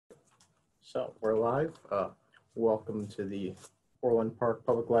So we're live. Welcome to the Orland Park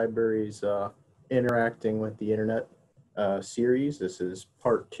Public Library's Interacting with the Internet series. This is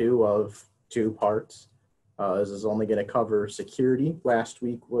part 2 of 2 parts. This is only going to cover security. Last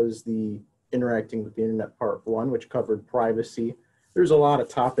week was the Interacting with the Internet part 1, which covered privacy. There's a lot of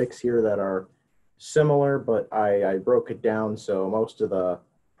topics here that are similar, but I broke it down, so most of the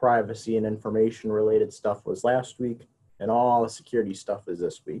privacy and information related stuff was last week, and all the security stuff is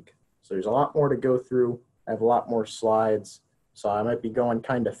this week. So there's a lot more to go through. I have a lot more slides, so I might be going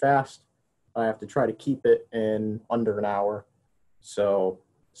kind of fast. I have to try to keep it in under an hour. So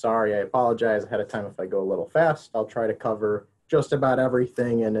sorry, I apologize ahead of time if I go a little fast. I'll try to cover just about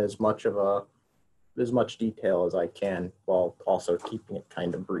everything in as much detail as I can, while also keeping it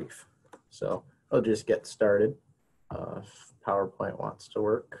kind of brief. So I'll just get started. If PowerPoint wants to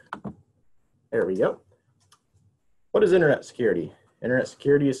work. There we go. What is internet security? Internet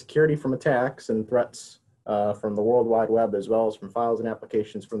security is security from attacks and threats from the World Wide Web, as well as from files and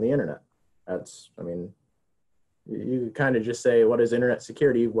applications from the internet. You kind of just say, what is internet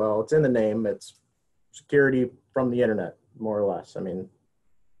security? Well, it's in the name. It's security from the internet, more or less.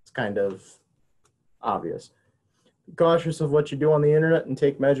 It's kind of obvious. Be cautious of what you do on the internet and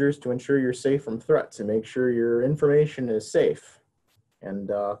take measures to ensure you're safe from threats and make sure your information is safe.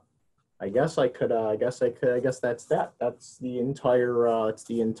 And I guess that's that. That's the entire, it's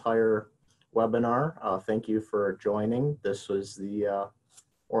the entire webinar. Thank you for joining. This was the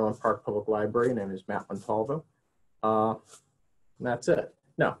Orland Park Public Library. My name is Matt Montalvo. That's it.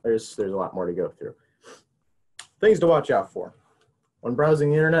 No, there's a lot more to go through. Things to watch out for. When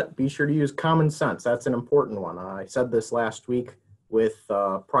browsing the internet, be sure to use common sense. That's an important one. I said this last week with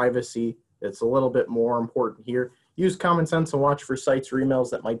privacy. It's a little bit more important here. Use common sense and watch for sites or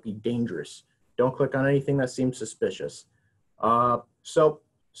emails that might be dangerous. Don't click on anything that seems suspicious. So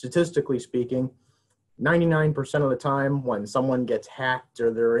statistically speaking, 99% of the time when someone gets hacked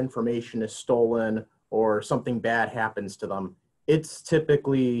or their information is stolen or something bad happens to them, it's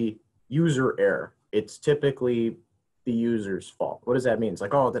typically user error. It's typically the user's fault. What does that mean? It's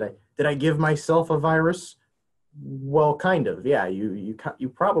like, oh, did I give myself a virus? Well, kind of. Yeah, you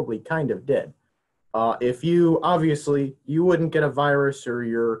probably kind of did. If you wouldn't get a virus or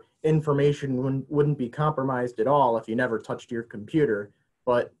your information wouldn't be compromised at all if you never touched your computer.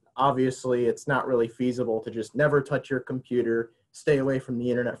 But obviously, it's not really feasible to just never touch your computer, stay away from the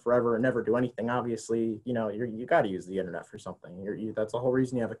internet forever, and never do anything. Obviously, you got to use the internet for something. That's the whole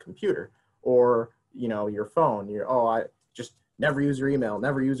reason you have a computer, or your phone. I just never use your email,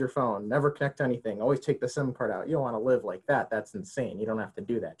 never use your phone, never connect to anything. Always take the SIM card out. You don't want to live like that. That's insane. You don't have to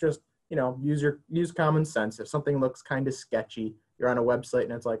do that. Just use common sense. If something looks kind of sketchy, you're on a website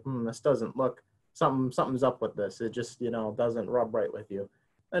and it's like, this doesn't look, something's up with this. It just, doesn't rub right with you.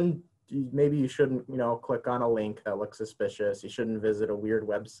 And maybe you shouldn't, click on a link that looks suspicious. You shouldn't visit a weird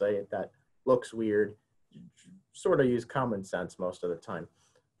website that looks weird. Sort of use common sense most of the time.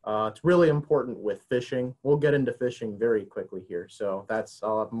 It's really important with phishing. We'll get into phishing very quickly here. So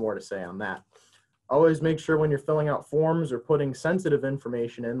I'll have more to say on that. Always make sure when you're filling out forms or putting sensitive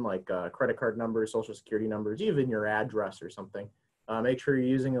information in, like credit card numbers, social security numbers, even your address or something, make sure you're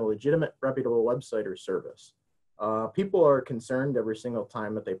using a legitimate, reputable website or service. People are concerned every single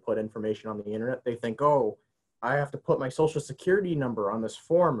time that they put information on the internet. They think, oh, I have to put my social security number on this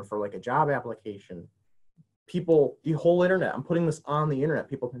form for like a job application. The whole internet, I'm putting this on the internet,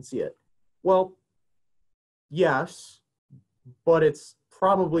 people can see it. Well, yes, but it's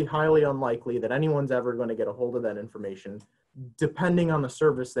probably highly unlikely that anyone's ever going to get a hold of that information, depending on the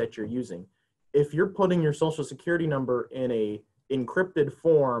service that you're using. If you're putting your social security number in a encrypted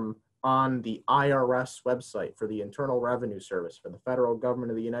form on the IRS website for the Internal Revenue Service for the federal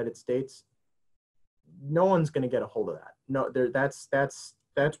government of the United States, no one's going to get a hold of that. No,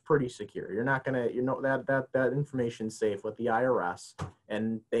 that's pretty secure. You're not going to, that information's safe with the IRS,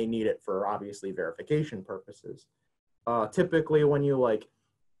 and they need it for obviously verification purposes. Typically when you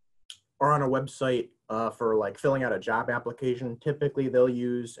are on a website for filling out a job application, typically they'll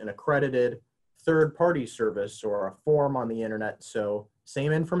use an accredited third-party service or a form on the internet. So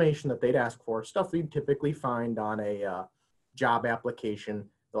same information that they'd ask for, stuff you'd typically find on a job application.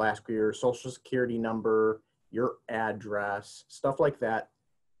 They'll ask for your social security number, your address, stuff like that.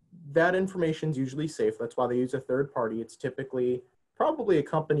 That information's usually safe. That's why they use a third party. It's typically probably a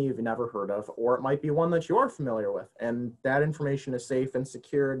company you've never heard of, or it might be one that you are familiar with, and that information is safe and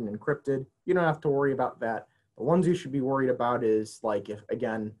secured and encrypted. You don't have to worry about that. The ones you should be worried about is if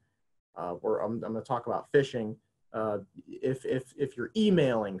again, I'm going to talk about phishing. If you're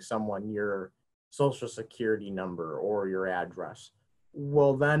emailing someone your social security number or your address,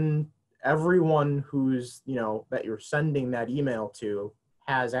 well then everyone who's, that you're sending that email to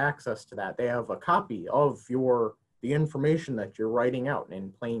has access to that. They have a copy of the information that you're writing out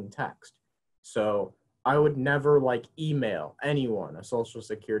in plain text. So I would never like email anyone a social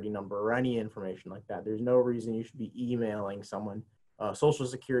security number or any information like that. There's no reason you should be emailing someone a social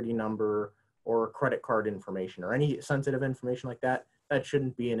security number or credit card information or any sensitive information like that. That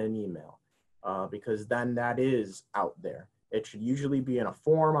shouldn't be in an email because then that is out there. It should usually be in a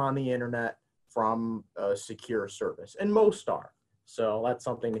form on the internet from a secure service, and most are. So that's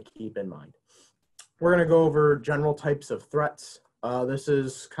something to keep in mind. We're going to go over general types of threats. This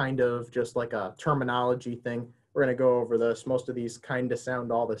is kind of just like a terminology thing. We're going to go over this. Most of these kind of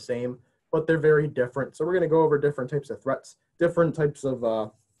sound all the same, but they're very different. So we're going to go over different types of threats, different types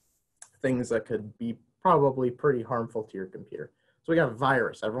of things that could be probably pretty harmful to your computer. So we got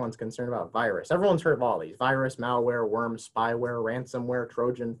virus. Everyone's concerned about virus. Everyone's heard of all these: virus, malware, worm, spyware, ransomware,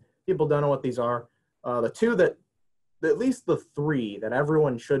 Trojan. People don't know what these are. At least the three that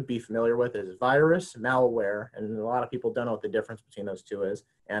everyone should be familiar with is virus, malware, and a lot of people don't know what the difference between those two is,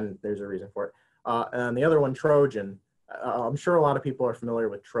 and there's a reason for it. And the other one, Trojan. I'm sure a lot of people are familiar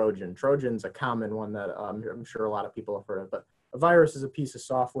with Trojan. Trojan's a common one that I'm sure a lot of people have heard of, but a virus is a piece of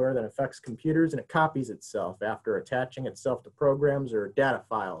software that affects computers and it copies itself after attaching itself to programs or data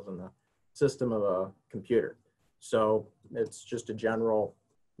files in the system of a computer. So it's just a general,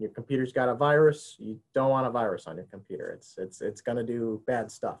 your computer's got a virus, you don't want a virus on your computer. It's going to do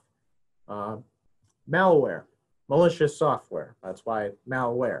bad stuff. Malware, malicious software. That's why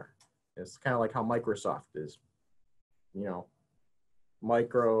malware. It's kind of like how Microsoft is,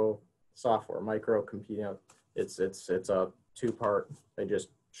 micro software, micro computer. It's a two-part. They just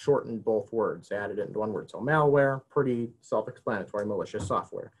shortened both words, added it into one word. So malware, pretty self-explanatory. Malicious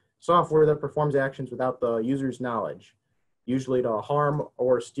software. Software that performs actions without the user's knowledge, usually to harm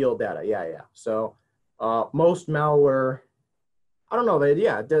or steal data. Yeah. So most malware, I don't know,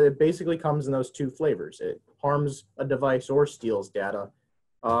 it basically comes in those two flavors. It harms a device or steals data.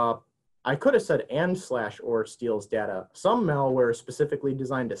 I could have said /or steals data. Some malware is specifically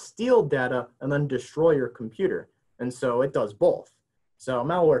designed to steal data and then destroy your computer. And so it does both. So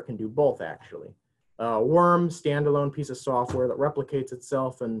malware can do both, actually. Worm, standalone piece of software that replicates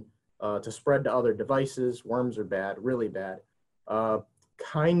itself and to spread to other devices. Worms are bad, really bad. We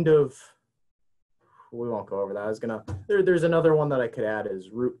won't go over that. There's another one that I could add is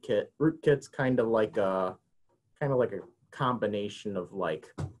rootkit. Rootkit's kind of like a combination of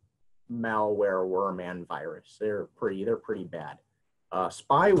like malware, worm, and virus. They're pretty bad.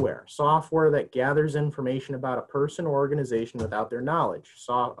 Spyware, software that gathers information about a person or organization without their knowledge.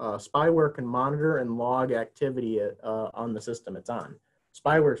 Spyware can monitor and log activity on the system it's on.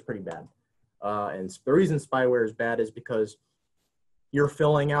 Spyware is pretty bad. And the reason spyware is bad is because you're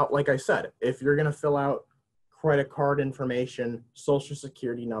filling out, like I said, if you're going to fill out credit card information, social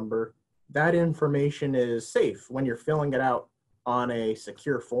security number, that information is safe when you're filling it out on a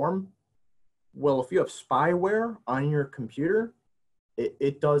secure form. Well, if you have spyware on your computer,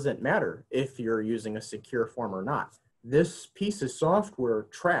 it doesn't matter if you're using a secure form or not. This piece of software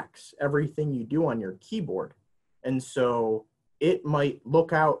tracks everything you do on your keyboard. And so it might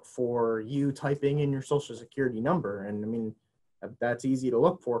look out for you typing in your social security number. And I mean, that's easy to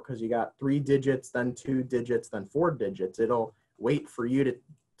look for because you got 3 digits, then 2 digits, then 4 digits. It'll wait for you to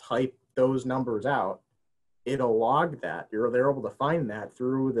type those numbers out. It'll log that. They're able to find that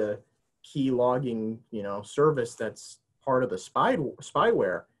through the key logging, service that's part of the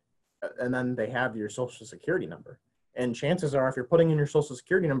spyware, and then they have your social security number. And chances are, if you're putting in your social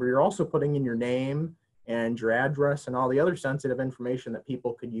security number, you're also putting in your name and your address and all the other sensitive information that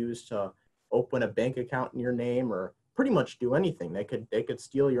people could use to open a bank account in your name or pretty much do anything. They could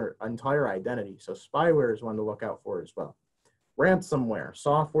steal your entire identity. So spyware is one to look out for as well. Ransomware,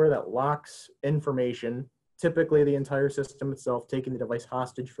 software that locks information, typically the entire system itself, taking the device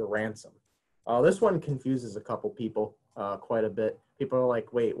hostage for ransom. This one confuses a couple people quite a bit. People are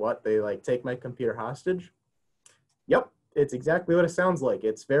like, wait, what? They like take my computer hostage? Yep, it's exactly what it sounds like.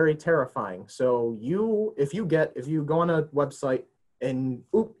 It's very terrifying. So if you go on a website and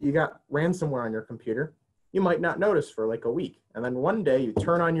you got ransomware on your computer, you might not notice for like a week. And then one day you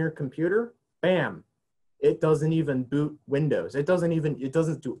turn on your computer, bam, it doesn't even boot Windows. It doesn't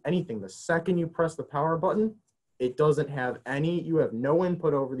do anything. The second you press the power button, it doesn't have you have no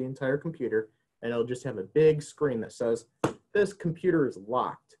input over the entire computer, and it'll just have a big screen that says, this computer is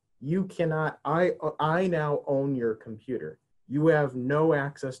locked. You cannot, I now own your computer. You have no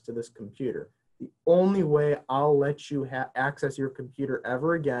access to this computer. The only way I'll let you access your computer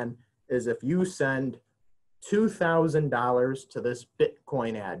ever again is if you send $2,000 to this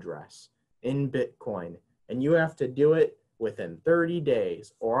Bitcoin address in Bitcoin, and you have to do it within 30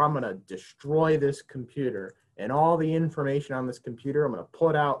 days, or I'm going to destroy this computer, and all the information on this computer I'm going to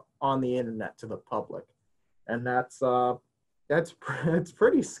put out on the internet to the public. And that's it's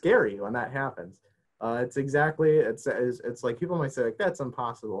pretty scary when that happens. It's like people might say, like, that's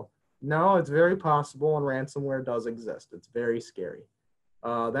impossible. No, it's very possible, and ransomware does exist. It's very scary.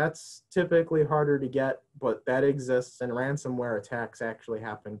 That's typically harder to get, but that exists, and ransomware attacks actually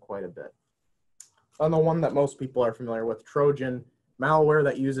happen quite a bit. And the one that most people are familiar with, Trojan, malware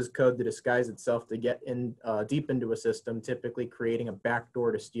that uses code to disguise itself to get in deep into a system, typically creating a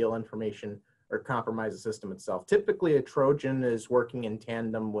backdoor to steal information or compromise the system itself. Typically, a Trojan is working in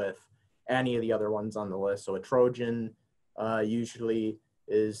tandem with any of the other ones on the list. So a Trojan usually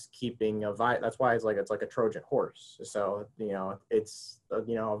is keeping a virus. That's why it's like a Trojan horse. So, it's,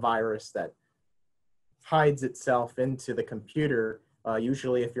 a virus that hides itself into the computer.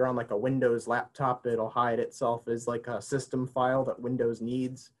 Usually if you're on like a Windows laptop, it'll hide itself as like a system file that Windows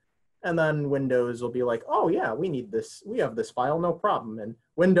needs. And then Windows will be like, oh yeah, we need this. We have this file, no problem. And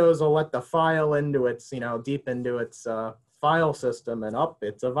Windows will let the file into its, deep into its file system, and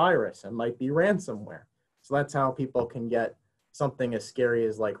it's a virus. It might be ransomware. So that's how people can get something as scary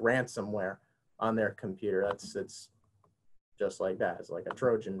as like ransomware on their computer. It's just like that. It's like a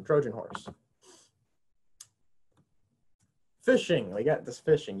Trojan horse. Phishing, we got this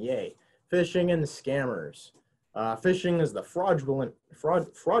phishing, yay. Phishing and scammers. Phishing is the fraudulent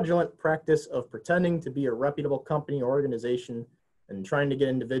practice of pretending to be a reputable company or organization and trying to get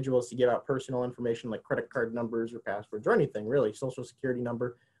individuals to give out personal information like credit card numbers or passwords or anything, really, social security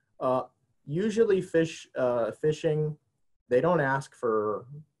number. Usually phishing, they don't ask for,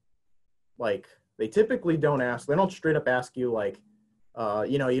 like, they typically don't ask, they don't straight up ask you like,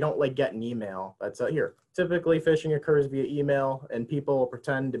 you don't like get an email that's here. Typically phishing occurs via email, and people will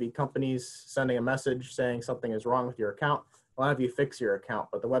pretend to be companies sending a message saying something is wrong with your account. They'll have you fix your account,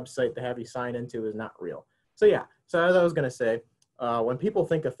 but the website they have you sign into is not real. So yeah, so as I was gonna say, when people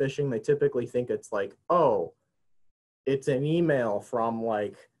think of phishing, they typically think it's like, oh, it's an email from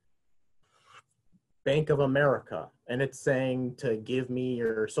like Bank of America, and it's saying to give me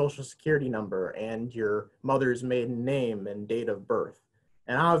your social security number and your mother's maiden name and date of birth.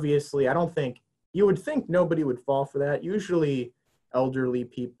 And obviously, you would think nobody would fall for that. Usually elderly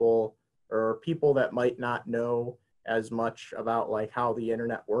people or people that might not know as much about like how the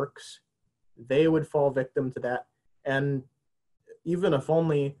internet works, they would fall victim to that. And even if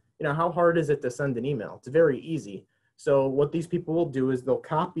only, how hard is it to send an email? It's very easy. So what these people will do is they'll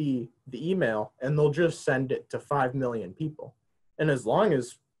copy the email and they'll just send it to 5 million people. And as long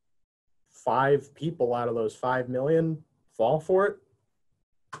as 5 people out of those 5 million fall for it,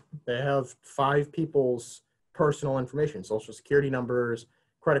 they have 5 people's personal information, social security numbers,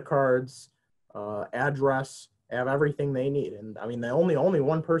 credit cards, address, have everything they need. And I mean, only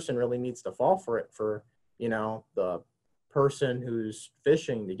one person really needs to fall for it for, the person who's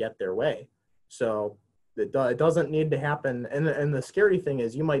phishing to get their way. So it doesn't need to happen. And the scary thing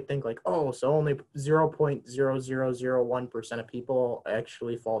is you might think like, oh, so only 0.0001% of people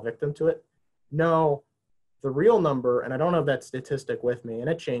actually fall victim to it. No, the real number, and I don't have that statistic with me, and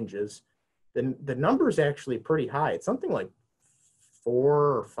it changes, the number is actually pretty high. It's something like 4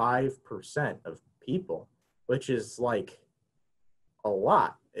 or 5% of people, which is like a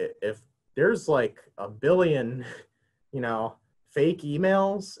lot. If there's like a billion, fake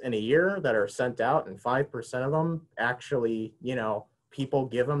emails in a year that are sent out, and 5% of them actually, people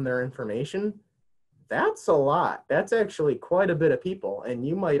give them their information, that's a lot. That's actually quite a bit of people. And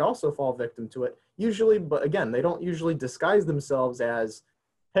you might also fall victim to it usually, but again, they don't usually disguise themselves as,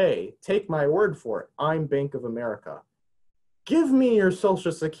 hey, take my word for it, I'm Bank of America, give me your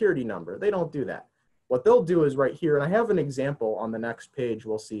social security number. They don't do that. What they'll do is right here, and I have an example on the next page,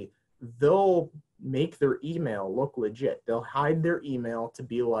 we'll see, they'll make their email look legit. They'll hide their email to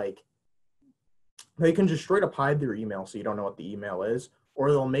be like, they can just straight up hide their email so you don't know what the email is, or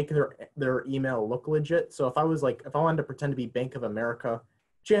they'll make their email look legit. So if I wanted to pretend to be Bank of America,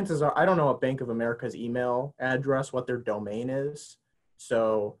 chances are I don't know what Bank of America's email address, what their domain is.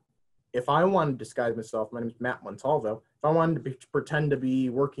 So if I wanted to disguise myself, my name is Matt Montalvo, if I wanted to pretend to be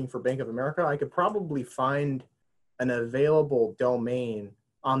working for Bank of America, I could probably find an available domain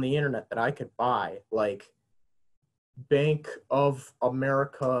on the internet that I could buy, like Bank of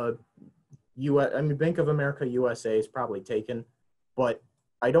America Bank of America USA is probably taken, but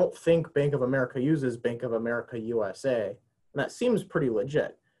I don't think Bank of America uses Bank of America USA, and that seems pretty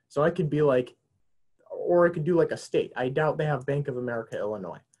legit. So I could be like, or I could do like a state. I doubt they have Bank of America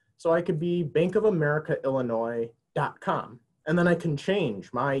Illinois. So I could be bankofamericaillinois.com. And then I can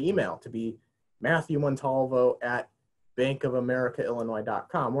change my email to be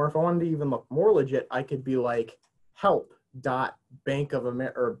matthewmontalvo@bankofamericaillinois.com. Or if I wanted to even look more legit, I could be like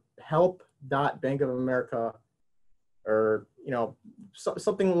help.bankofamerica or help.bankofamerica, or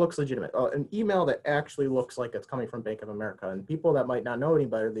something that looks legitimate, an email that actually looks like it's coming from Bank of America. And people that might not know any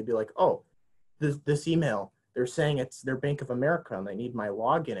better, they'd be like, oh, this email, they're saying it's their Bank of America and they need my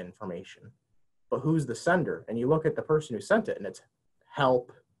login information, but who's the sender? And you look at the person who sent it and it's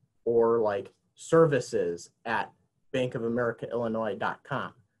help or like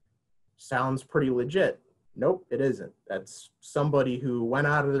services@bankofamericaillinois.com. Sounds pretty legit. Nope, it isn't. That's somebody who went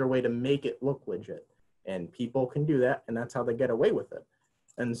out of their way to make it look legit. And people can do that, and that's how they get away with it.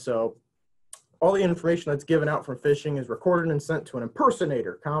 And so all the information that's given out from phishing is recorded and sent to an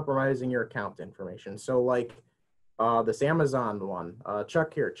impersonator, compromising your account information. So like this Amazon one,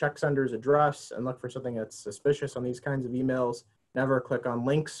 check sender's address and look for something that's suspicious on these kinds of emails. Never click on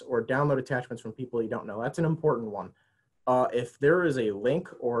links or download attachments from people you don't know. That's an important one. If there is a link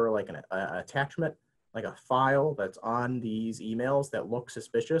or like an attachment, like a file that's on these emails that looks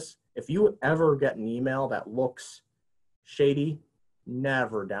suspicious, if you ever get an email that looks shady,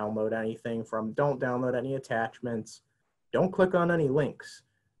 never download anything don't download any attachments. Don't click on any links.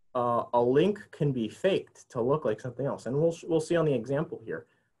 A link can be faked to look like something else. And we'll see on the example here.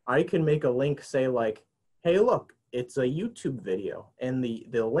 I can make a link say like, hey, look, it's a YouTube video. And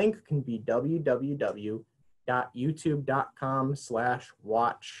the link can be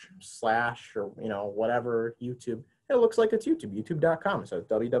www.youtube.com/watch/ or whatever YouTube. It looks like it's YouTube, youtube.com. So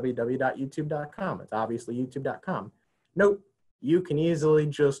www.youtube.com. It's obviously youtube.com. Nope, you can easily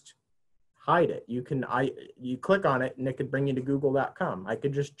just hide it. You click on it and it could bring you to google.com. I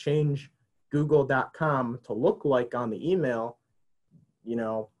could just change google.com to look like on the email,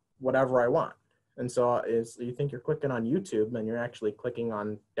 whatever I want. And so you think you're clicking on YouTube and you're actually clicking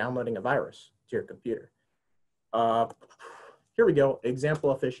on downloading a virus to your computer. Here we go. Example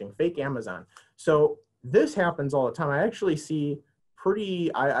of phishing, fake Amazon. So this happens all the time. I actually see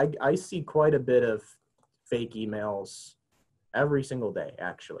I see quite a bit of fake emails every single day,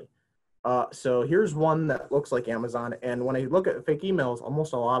 actually. So here's one that looks like Amazon. And when I look at fake emails,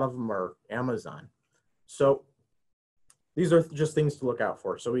 almost a lot of them are Amazon. So these are just things to look out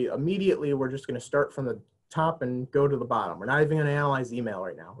for. So we're just going to start from the top and go to the bottom. We're not even going to analyze the email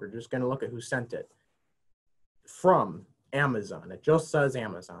right now. We're just going to look at who sent it. From Amazon. It just says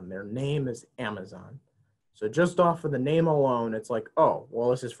Amazon. Their name is Amazon. So just off of the name alone, it's like, oh, well,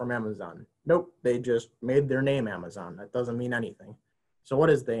 this is from Amazon. Nope, they just made their name Amazon. That doesn't mean anything. So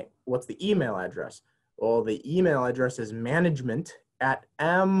what's the email address? Well, the email address is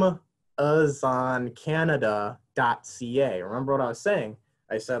management@amazoncanada.ca. Remember what I was saying?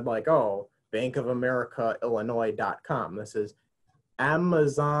 I said like, oh, bankofamericaillinois.com. This is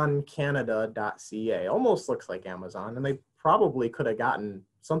amazoncanada.ca. Almost looks like Amazon, and they probably could have gotten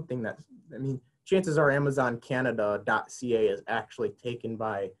something chances are amazoncanada.ca is actually taken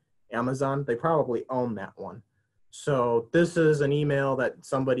by Amazon. They probably own that one. So this is an email that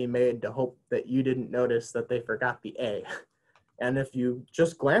somebody made to hope that you didn't notice that they forgot the A. And if you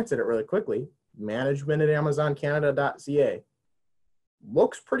just glance at it really quickly, management@amazoncanada.ca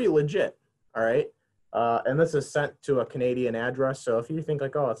looks pretty legit, all right? And this is sent to a Canadian address. So if you think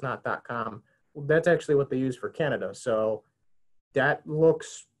like, oh, it's not .com, well, that's actually what they use for Canada. So that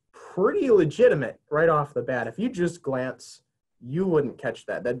looks pretty legitimate right off the bat. If you just glance, you wouldn't catch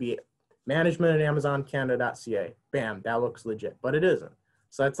that. That'd be management@amazoncanada.ca. Bam, that looks legit, but it isn't.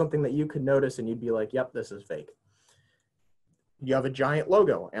 So that's something that you could notice and you'd be like, yep, this is fake. You have a giant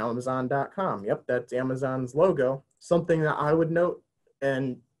logo, Amazon.com. Yep, that's Amazon's logo. Something that I would note,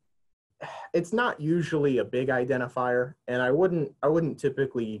 and it's not usually a big identifier, and I wouldn't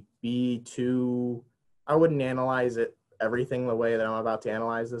typically I wouldn't analyze everything the way that I'm about to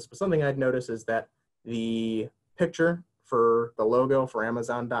analyze this, but something I'd notice is that the picture for the logo for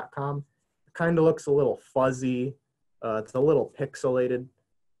Amazon.com kind of looks a little fuzzy. It's a little pixelated.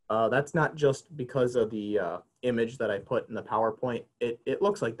 That's not just because of the image that I put in the PowerPoint. It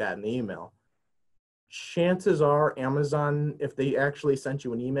looks like that in the email. Chances are Amazon, if they actually sent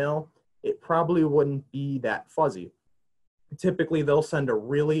you an email, it probably wouldn't be that fuzzy. Typically, they'll send a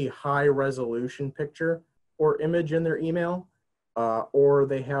really high resolution picture or image in their email, or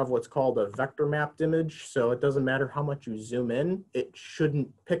they have what's called a vector mapped image. So it doesn't matter how much you zoom in, it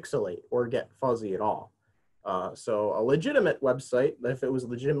shouldn't pixelate or get fuzzy at all. So a legitimate website, if it was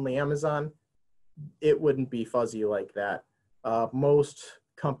legitimately Amazon, it wouldn't be fuzzy like that. Most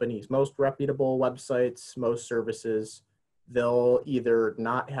companies, most reputable websites, most services they'll either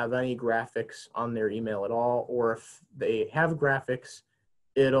not have any graphics on their email at all, or if they have graphics,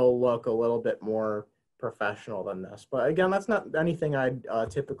 it'll look a little bit more professional than this. But again, that's not anything I'd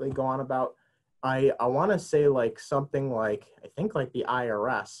typically go on about. I want to say like something like, I think like the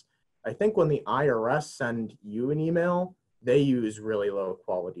IRS. I think when the IRS send you an email, they use really low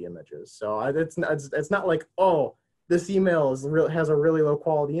quality images. So it's not like, oh, this email has a really low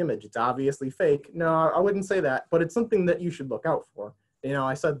quality image. It's obviously fake. No, I wouldn't say that, but it's something that you should look out for. You know,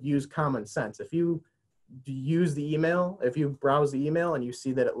 I said use common sense. If you use the email, if you browse the email and you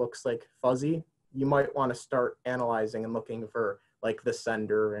see that it looks like fuzzy, you might want to start analyzing and looking for like the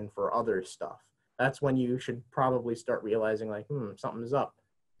sender and for other stuff. That's when you should probably start realizing like, something's up.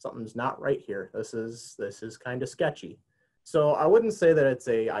 Something's not right here. This is kind of sketchy. So I wouldn't say that it's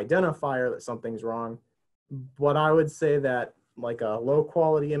a identifier that something's wrong, but I would say that like a low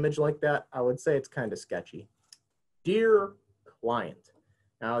quality image like that, I would say it's kind of sketchy. Dear client.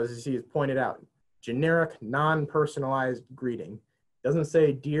 Now, as he pointed out, generic, non-personalized greeting. Doesn't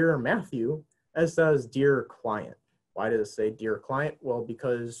say Dear Matthew, it says Dear Client. Why does it say Dear Client? Well,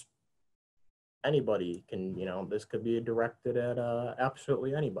 because anybody can, this could be directed at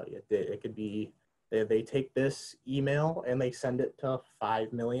absolutely anybody. It could be, they take this email and they send it to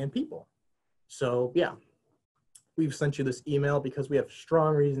 5 million people. So yeah, we've sent you this email because we have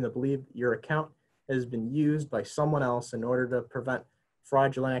strong reason to believe your account has been used by someone else in order to prevent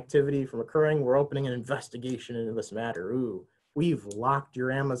fraudulent activity from occurring. We're opening an investigation into this matter. Ooh, we've locked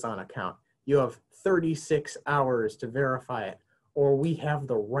your Amazon account. You have 36 hours to verify it, or we have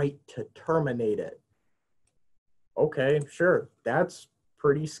the right to terminate it. Okay, sure, that's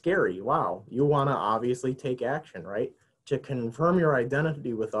pretty scary. Wow, you want to obviously take action, right? To confirm your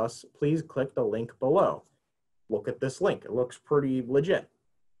identity with us, please click the link below. Look at this link. It looks pretty legit.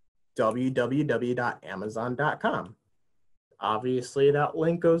 www.amazon.com. Obviously, that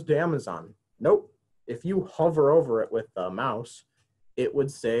link goes to Amazon. Nope. If you hover over it with the mouse, it would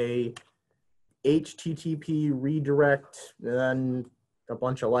say HTTP redirect, then a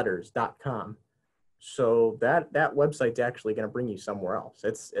bunch of letters, .com. So that website's actually going to bring you somewhere else.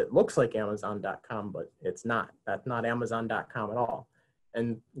 It looks like Amazon.com, but it's not. That's not Amazon.com at all.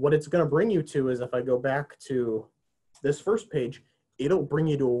 And what it's going to bring you to is, if I go back to this first page, it'll bring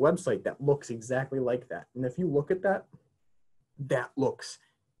you to a website that looks exactly like that. And if you look at that, that looks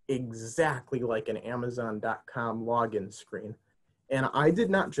exactly like an Amazon.com login screen. And I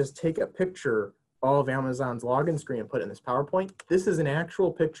did not just take a picture of Amazon's login screen and put it in this PowerPoint. This is an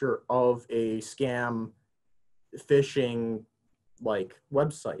actual picture of a scam phishing like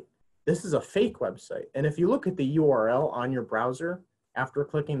website. This is a fake website. And if you look at the URL on your browser, after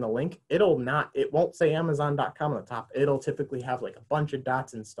clicking the link, it won't say Amazon.com on the top. It'll typically have like a bunch of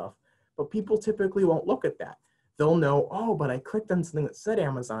dots and stuff, but people typically won't look at that. They'll know, oh, but I clicked on something that said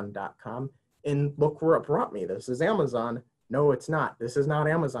Amazon.com and look where it brought me. This is Amazon. No, it's not. This is not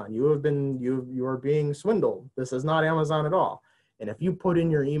Amazon. You are being swindled. This is not Amazon at all. And if you put in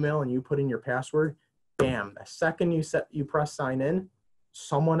your email and you put in your password, bam, the second you press sign in,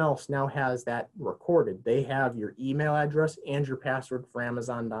 someone else now has that recorded. They have your email address and your password for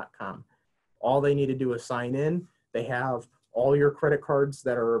Amazon.com. All they need to do is sign in. They have all your credit cards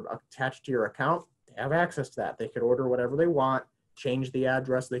that are attached to your account. They have access to that. They could order whatever they want, change the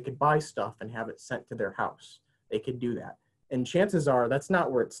address. They could buy stuff and have it sent to their house. They could do that. And chances are that's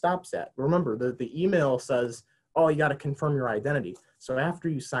not where it stops at. Remember, the email says, oh, you got to confirm your identity. So after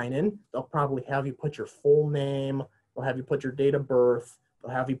you sign in, they'll probably have you put your full name. They'll have you put your date of birth.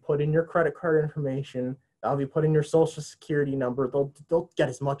 They'll have you put in your credit card information. They'll have you put in your social security number. They'll get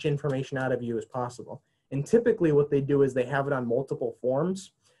as much information out of you as possible. And typically what they do is they have it on multiple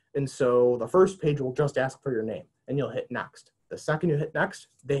forms. And so the first page will just ask for your name and you'll hit next. The second you hit next,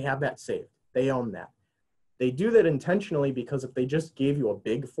 they have that saved. They own that. They do that intentionally because if they just gave you a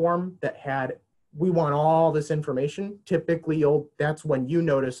big form that had, we want all this information, typically that's when you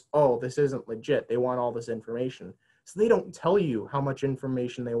notice, oh, this isn't legit. They want all this information. So they don't tell you how much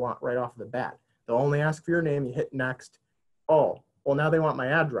information they want right off the bat. They'll only ask for your name, you hit next. Oh, well, now they want my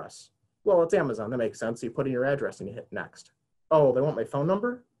address. Well, it's Amazon, that makes sense. So you put in your address and you hit next. Oh, they want my phone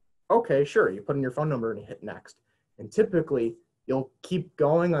number? Okay, sure, you put in your phone number and you hit next. And typically, you'll keep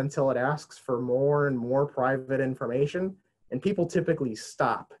going until it asks for more and more private information. And people typically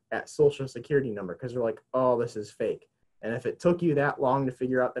stop at social security number because they're like, oh, this is fake. And if it took you that long to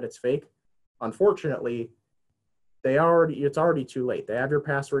figure out that it's fake, unfortunately, it's already too late. They have your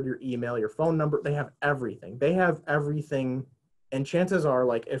password, your email, your phone number. They have everything. They have everything. And chances are,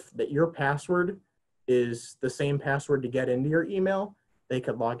 like, if your password is the same password to get into your email, They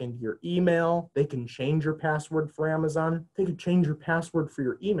could log into your email. They can change your password for Amazon. They could change your password for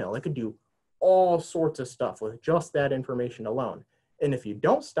your email. They could do all sorts of stuff with just that information alone. And if you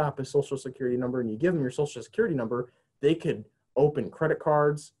don't stop a social security number and you give them your social security number, they could open credit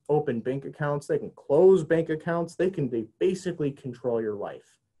cards, open bank accounts. They can close bank accounts. They basically control your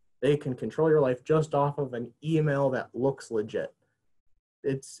life. They can control your life just off of an email that looks legit.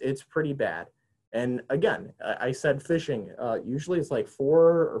 It's pretty bad. And again, I said phishing. Usually it's like 4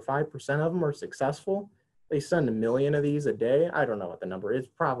 or 5% of them are successful. They send 1 million of these a day. I don't know what the number is.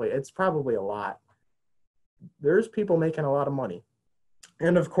 It's probably a lot. There's people making a lot of money.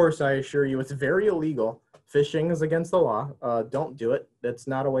 And of course, I assure you, it's very illegal. Phishing is against the law. Don't do it. That's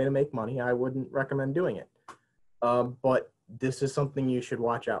not a way to make money. I wouldn't recommend doing it. But this is something you should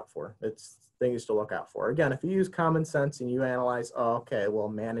watch out for. It's things to look out for. Again, if you use common sense and you analyze, oh, okay, well,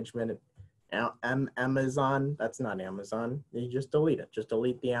 management, Amazon, that's not Amazon. You just delete it. Just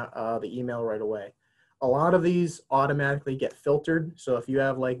delete the email right away. A lot of these automatically get filtered. So if you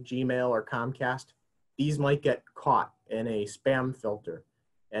have like Gmail or Comcast, these might get caught in a spam filter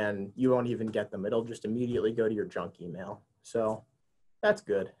and you won't even get them. It'll just immediately go to your junk email. So that's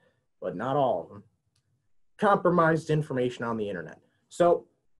good, but not all of them. Compromised information on the internet. So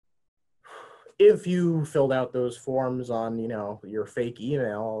if you filled out those forms on, your fake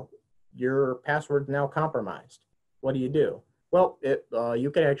email, your password's now compromised. What do? Well, you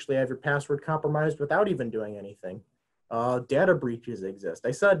could actually have your password compromised without even doing anything. Data breaches exist.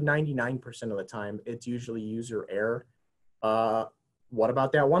 I said 99% of the time, it's usually user error. What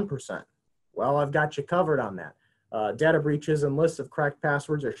about that 1%? Well, I've got you covered on that. Data breaches and lists of cracked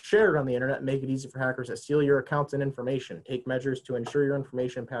passwords are shared on the internet and make it easy for hackers to steal your accounts and information. Take measures to ensure your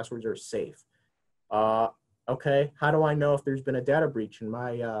information and passwords are safe. Okay, how do I know if there's been a data breach in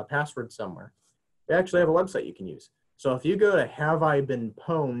my password somewhere? They actually have a website you can use. So if you go to Have I Been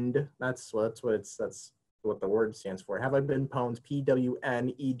Pwned, that's what the word stands for. Have I Been Pwned,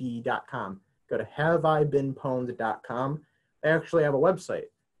 PWNED.com. Go to haveibeenpwned.com. They actually have a website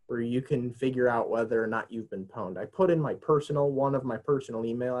where you can figure out whether or not you've been pwned. I put in one of my personal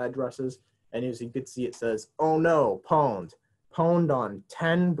email addresses, and as you can see, it says, oh no, pwned on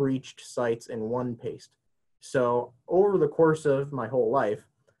 10 breached sites in one paste. So over the course of my whole life,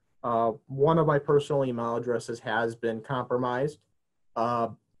 one of my personal email addresses has been compromised. I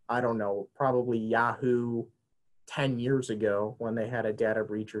don't know, probably Yahoo 10 years ago when they had a data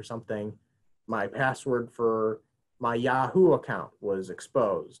breach or something, my password for my Yahoo account was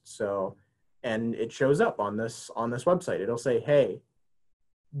exposed. So, and it shows up on this website. It'll say, hey,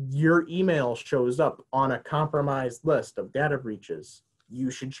 your email shows up on a compromised list of data breaches.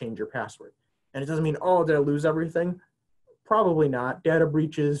 You should change your password. And it doesn't mean, oh, did I lose everything? Probably not. Data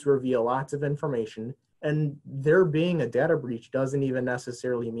breaches reveal lots of information, and there being a data breach doesn't even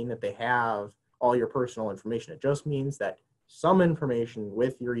necessarily mean that they have all your personal information. It just means that some information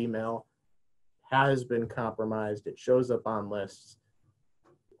with your email has been compromised. It shows up on lists.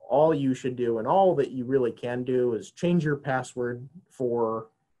 All you should do, and all that you really can do, is change your password for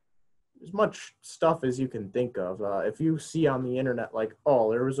as much stuff as you can think of. If you see on the internet like, oh,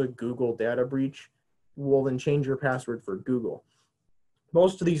 there was a Google data breach, well, then change your password for Google.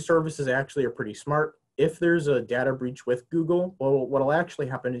 Most of these services actually are pretty smart. If there's a data breach with Google, well, what'll actually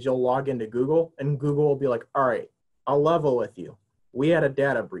happen is you'll log into Google, and Google will be like, all right, I'll level with you. We had a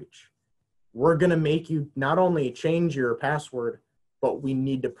data breach. We're going to make you not only change your password, but we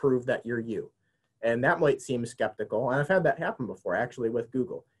need to prove that you're you. And that might seem skeptical. And I've had that happen before, actually, with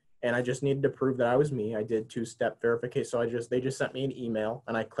Google. And I just needed to prove that I was me. I did 2-step verification. So they just sent me an email,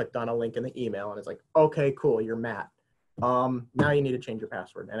 and I clicked on a link in the email, and it's like, okay, cool, you're Matt. Now you need to change your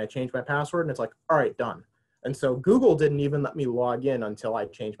password. And I changed my password, and it's like, all right, done. And so Google didn't even let me log in until I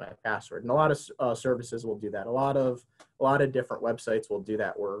changed my password. And a lot of services will do that. A lot of different websites will do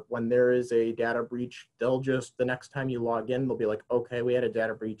that, where when there is a data breach, they'll just, the next time you log in, they'll be like, okay, we had a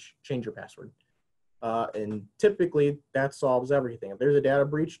data breach, change your password. And typically that solves everything. If there's a data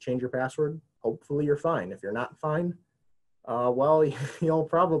breach, change your password. Hopefully you're fine. If you're not fine, well, you'll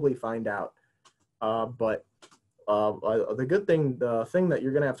probably find out. But the thing that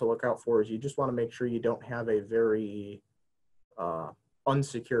you're going to have to look out for is you just want to make sure you don't have a very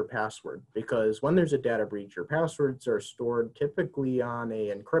unsecure password, because when there's a data breach, your passwords are stored typically on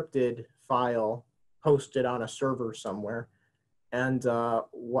a encrypted file hosted on a server somewhere. And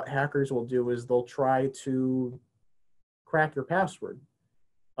what hackers will do is they'll try to crack your password.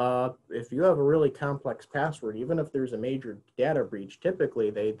 If you have a really complex password, even if there's a major data breach, typically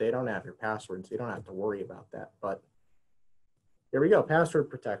they don't have your password, so you don't have to worry about that. But here we go, password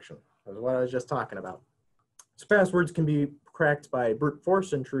protection. That's what I was just talking about. So passwords can be cracked by brute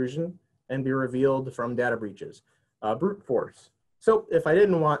force intrusion and be revealed from data breaches. Brute force. So if I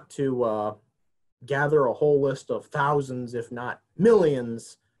didn't want to gather a whole list of thousands, if not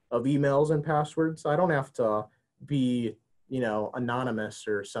millions, of emails and passwords, I don't have to be, anonymous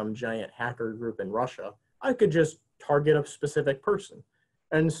or some giant hacker group in Russia. I could just target a specific person.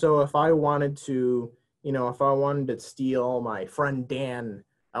 And so if I wanted to, steal my friend Dan,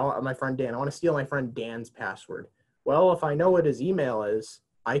 I want to steal my friend Dan's password. Well, if I know what his email is,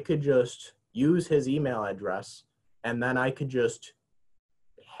 I could just use his email address, and then I could just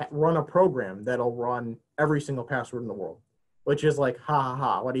run a program that'll run every single password in the world, which is like,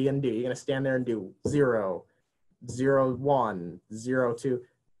 what are you going to do? You're going to stand there and do 0, 0, 1, 0, 2.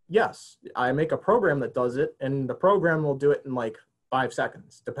 Yes, I make a program that does it, and the program will do it in like 5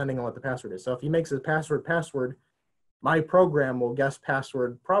 seconds, depending on what the password is. So if he makes his password, my program will guess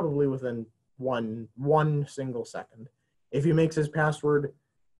password probably within one single second. If he makes his password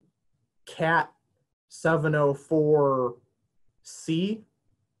cat 704C,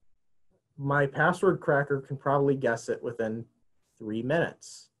 my password cracker can probably guess it within 3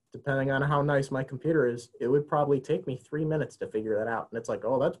 minutes. Depending on how nice my computer is, it would probably take me 3 minutes to figure that out. And it's like,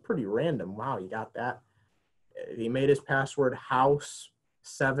 oh, that's pretty random. Wow, you got that. He made his password house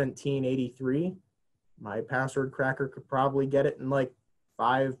 1783. My password cracker could probably get it in like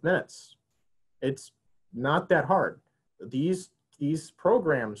 5 minutes. It's not that hard. These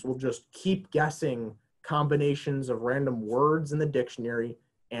programs will just keep guessing combinations of random words in the dictionary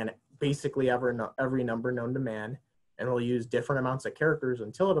and basically every number known to man, and will use different amounts of characters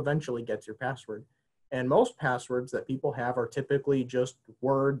until it eventually gets your password. And most passwords that people have are typically just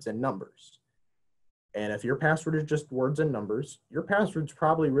words and numbers. And if your password is just words and numbers, your password's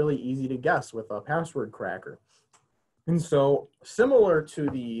probably really easy to guess with a password cracker. And so similar to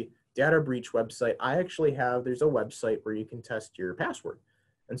the data breach website, there's a website where you can test your password.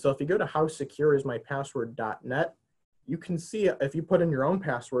 And so if you go to howsecureismypassword.net, you can see if you put in your own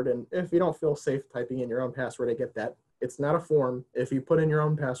password, and if you don't feel safe typing in your own password, I get that. It's not a form. If you put in your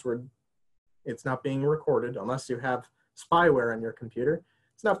own password, it's not being recorded unless you have spyware on your computer.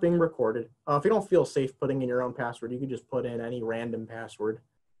 It's not being recorded. If you don't feel safe putting in your own password, you can just put in any random password,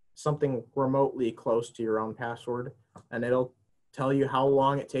 something remotely close to your own password, and it'll tell you how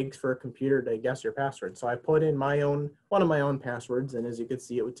long it takes for a computer to guess your password. So I put in one of my own passwords, and as you can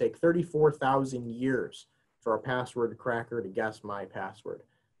see, it would take 34,000 years for a password cracker to guess my password.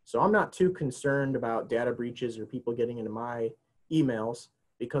 So I'm not too concerned about data breaches or people getting into my emails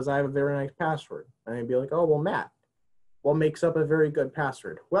because I have a very nice password. And they'd be like, oh, well, Matt, what makes up a very good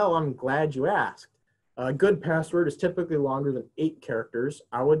password? Well, I'm glad you asked. A good password is typically longer than 8 characters.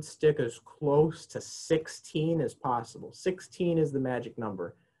 I would stick as close to 16 as possible. 16 is the magic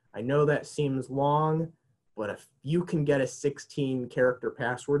number. I know that seems long, but if you can get a 16 character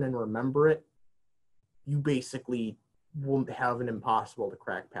password and remember it, you basically won't have an impossible to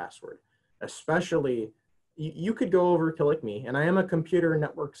crack password. Especially, you could go over to like me, and I am a computer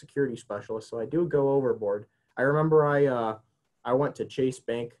network security specialist, so I do go overboard. I remember I went to Chase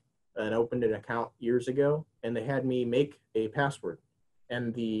Bank and opened an account years ago, and they had me make a password.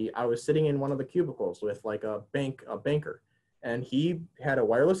 And I was sitting in one of the cubicles with like a banker, and he had a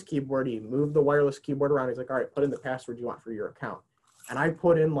wireless keyboard. He moved the wireless keyboard around. He's like, all right, put in the password you want for your account. And I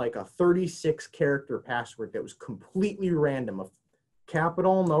put in like a 36 character password that was completely random of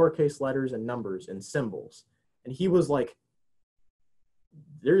capital, lowercase letters, and numbers and symbols. And he was like,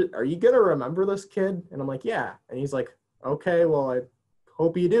 are you going to remember this, kid? And I'm like, yeah. And he's like, okay, well, I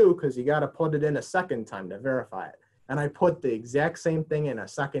hope you do, because you got to put it in a second time to verify it. And I put the exact same thing in a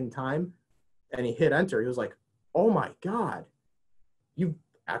second time, and he hit enter. He was like, oh my God, you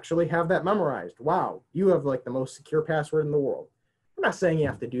actually have that memorized. Wow, you have like the most secure password in the world. I'm not saying you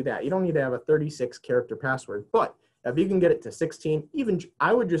have to do that. You don't need to have a 36 character password, but if you can get it to 16,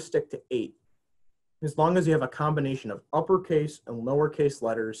 I would just stick to 8. As long as you have a combination of uppercase and lowercase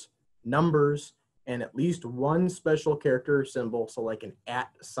letters, numbers, and at least one special character or symbol, so like an @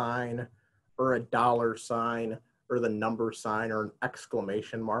 sign or a $sign or the number sign or an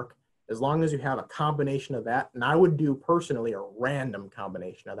exclamation mark, as long as you have a combination of that, and I would do personally a random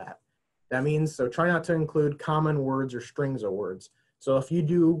combination of that. That means, so try not to include common words or strings of words. So if you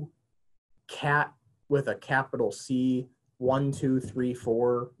do cat with a capital C, 1, 2, 3,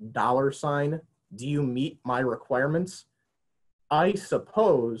 4, $sign, do you meet my requirements? I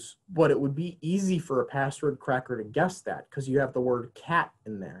suppose, but it would be easy for a password cracker to guess that because you have the word cat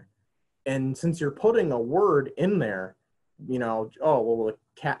in there. And since you're putting a word in there, oh, well, the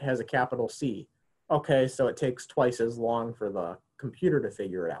cat has a capital C. Okay, so it takes twice as long for the computer to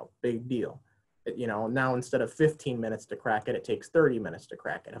figure it out. Big deal. You know, now instead of 15 minutes to crack it, it takes 30 minutes to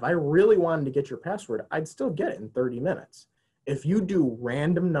crack it. If I really wanted to get your password, I'd still get it in 30 minutes. If you do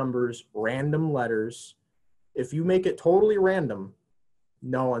random numbers, random letters, if you make it totally random,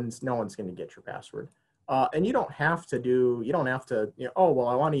 no one's going to get your password. And you don't have to, you know, oh, well,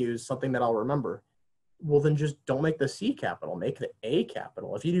 I want to use something that I'll remember. Well, then just don't make the C capital, make the A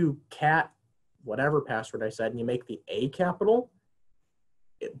capital. If you do cat, whatever password I said, and you make the A capital,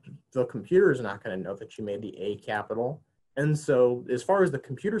 the computer is not going to know that you made the A capital. And so as far as the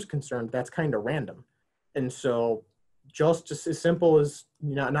computer's concerned, that's kind of random. And so just as simple as,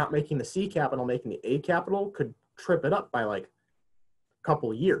 you know, not making the C capital, making the A capital could trip it up by like a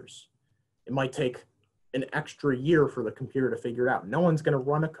couple of years. It might take an extra year for the computer to figure it out. No one's going to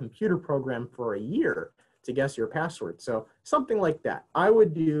run a computer program for a year to guess your password. So something like that I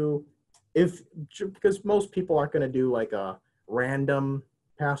would do, because most people aren't going to do like a random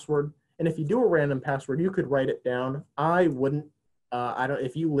password. And if you do a random password, you could write it down. I wouldn't.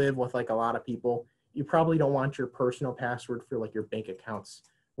 If you live with like a lot of people, you probably don't want your personal password for like your bank accounts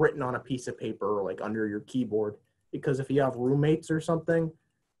written on a piece of paper or like under your keyboard, because if you have roommates or something,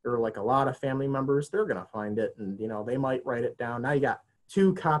 or like a lot of family members, they're going to find it, and, you know, they might write it down. Now you got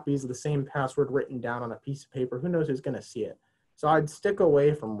 2 copies of the same password written down on a piece of paper. Who knows who's going to see it? So I'd stick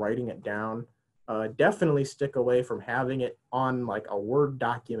away from writing it down. Definitely stick away from having it on like a Word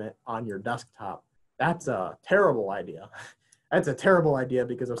document on your desktop. That's a terrible idea. That's a terrible idea,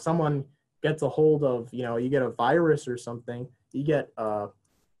 because if someone gets a hold of, you know, you get a virus or something, you get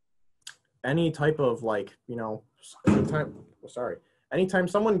any type of like, you know, anytime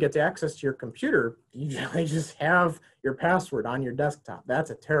someone gets access to your computer, you just have your password on your desktop.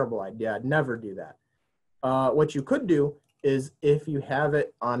 That's a terrible idea. I'd never do that. What you could do is, if you have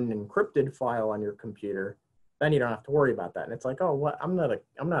it on an encrypted file on your computer, then you don't have to worry about that. And it's like, oh, what? I'm not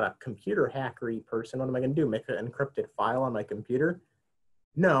a computer hackery person. What am I going to do? Make an encrypted file on my computer?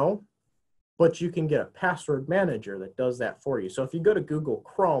 No, but you can get a password manager that does that for you. So if you go to Google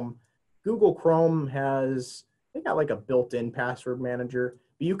Chrome they got like a built-in password manager,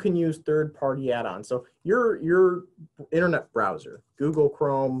 but you can use third-party add-ons. So your internet browser, Google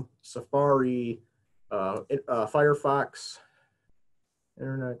Chrome, Safari, Firefox,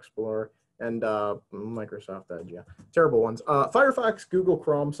 Internet Explorer, and Microsoft Edge, yeah, terrible ones. Firefox, Google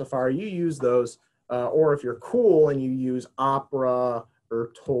Chrome, Safari, you use those. Or if you're cool and you use Opera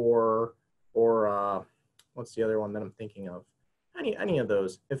or Tor, or what's the other one that I'm thinking of? Any of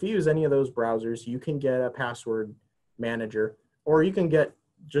those. If you use any of those browsers, you can get a password manager, or you can get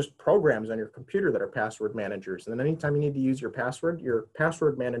just programs on your computer that are password managers. And then anytime you need to use your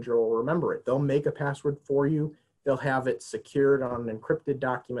password manager will remember it. They'll make a password for you. They'll have it secured on an encrypted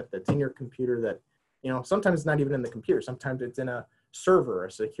document that's in your computer that, you know, sometimes it's not even in the computer. Sometimes it's in a server,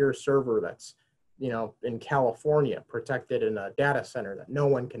 a secure server that's, you know, in California, protected in a data center that no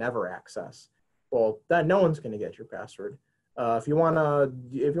one can ever access. Well, that no one's going to get your password. If you want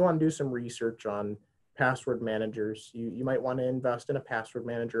to do some research on password managers, you might want to invest in a password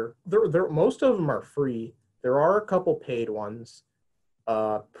manager. Most of them are free. There are a couple paid ones.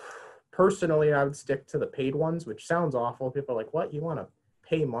 Personally, I would stick to the paid ones, which sounds awful. People are like, what? You want to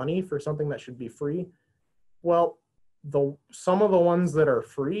pay money for something that should be free? Well, some of the ones that are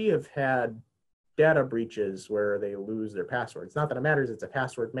free have had data breaches where they lose their passwords. Not that it matters, it's a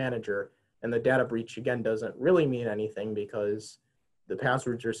password manager. And the data breach, again, doesn't really mean anything, because the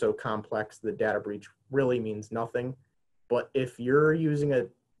passwords are so complex, the data breach really means nothing. But if you're using a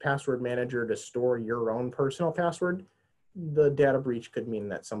password manager to store your own personal password, the data breach could mean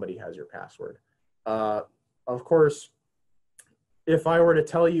that somebody has your password. Of course, if I were to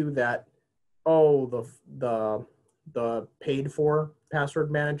tell you that, oh, the paid for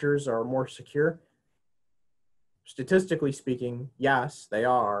password managers are more secure, statistically speaking, yes, they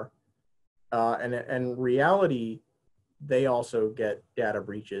are. And in reality, they also get data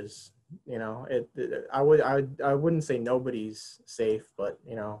breaches. You know, I wouldn't say nobody's safe, but,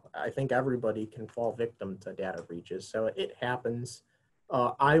 you know, I think everybody can fall victim to data breaches. So it happens.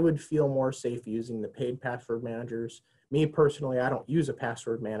 I would feel more safe using the paid password managers. Me personally, I don't use a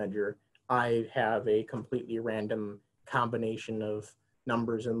password manager. I have a completely random combination of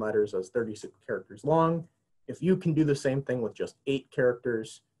numbers and letters that's 36 characters long. If you can do the same thing with just 8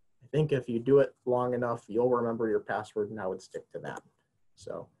 characters, I think if you do it long enough, you'll remember your password, and I would stick to that.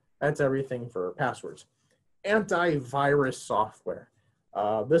 So that's everything for passwords. Antivirus software.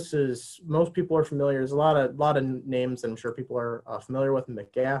 Most people are familiar. There's a lot of names that I'm sure people are familiar with.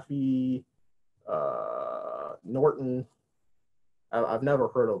 McAfee, Norton. I've never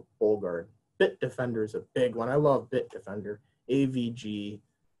heard of BullGuard. Bitdefender is a big one. I love Bitdefender. AVG.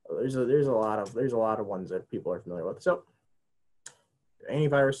 there's a lot of ones that people are familiar with. So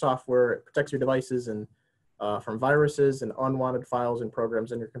antivirus software, it protects your devices and from viruses and unwanted files and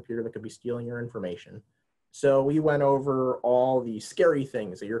programs in your computer that could be stealing your information. So we went over all the scary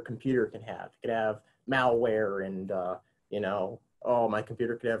things that your computer can have. It could have malware and, oh, my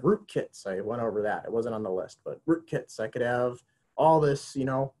computer could have rootkits. I went over that. It wasn't on the list, but rootkits. I could have all this,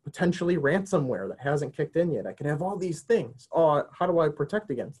 potentially ransomware that hasn't kicked in yet. I could have all these things. Oh, how do I protect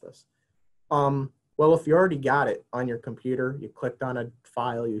against this? Well, if you already got it on your computer, you clicked on a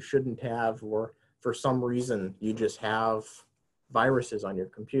file you shouldn't have, or for some reason you just have viruses on your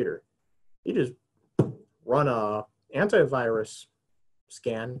computer, you just run a antivirus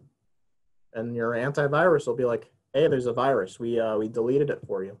scan and your antivirus will be like, hey, there's a virus. We deleted it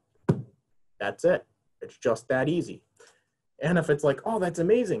for you. That's it. It's just that easy. And if it's like, oh, that's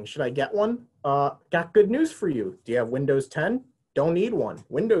amazing, should I get one? Got good news for you. Do you have Windows 10? Don't need one.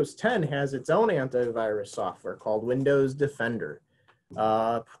 Windows 10 has its own antivirus software called Windows Defender.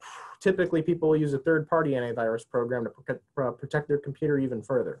 Typically, people use a third-party antivirus program to protect their computer even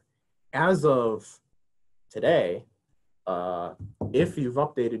further. As of today, if you've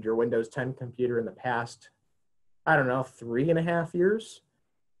updated your Windows 10 computer in the past, 3.5 years,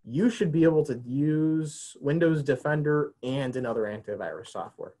 you should be able to use Windows Defender and another antivirus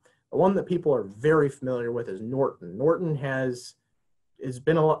software. The one that people are very familiar with is Norton. Norton it's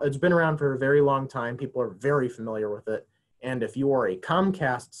been around for a very long time. People are very familiar with it. And if you are a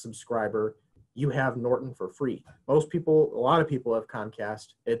Comcast subscriber, you have Norton for free. A lot of people have Comcast.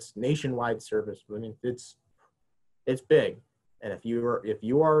 It's nationwide service. I mean, it's big. And if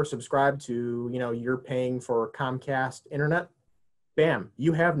you are subscribed to, you're paying for Comcast internet, bam,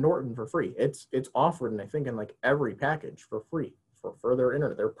 you have Norton for free. It's offered, and I think in like every package for free for further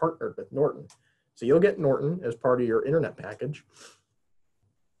internet. They're partnered with Norton. So you'll get Norton as part of your internet package.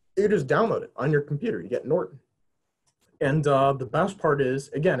 You just download it on your computer. You get Norton. And the best part is,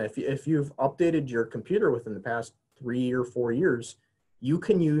 again, if you've updated your computer within the past 3 or 4 years, you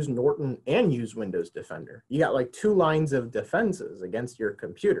can use Norton and use Windows Defender. You got like 2 lines of defenses against your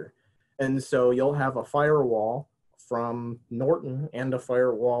computer. And so you'll have a firewall from Norton and a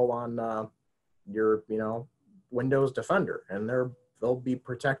firewall on your, Windows Defender, and they'll be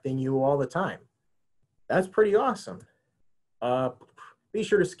protecting you all the time. That's pretty awesome. Be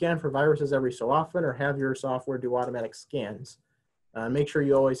sure to scan for viruses every so often, or have your software do automatic scans. Make sure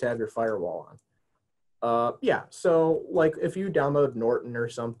you always have your firewall on. So like if you download Norton or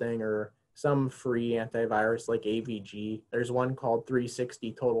something, or some free antivirus like AVG, there's one called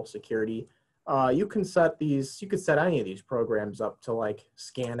 360 Total Security. You could set any of these programs up to like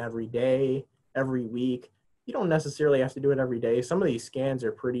scan every day, every week. You don't necessarily have to do it every day. Some of these scans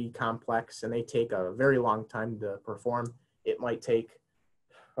are pretty complex and they take a very long time to perform. It might take,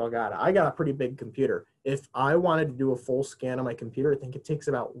 I got a pretty big computer. If I wanted to do a full scan on my computer, I think it takes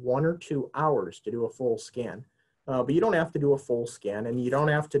about 1 or 2 hours to do a full scan. But you don't have to do a full scan, and you don't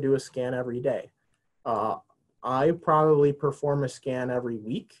have to do a scan every day. I probably perform a scan every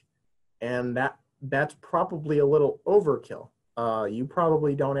week, and that's probably a little overkill. You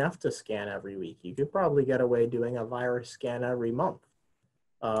probably don't have to scan every week. You could probably get away doing a virus scan every month.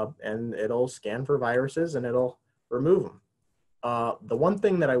 And it'll scan for viruses and it'll remove them. The one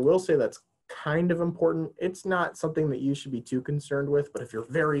thing that I will say that's kind of important, it's not something that you should be too concerned with, but if you're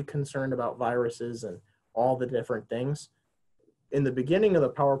very concerned about viruses and all the different things, in the beginning of the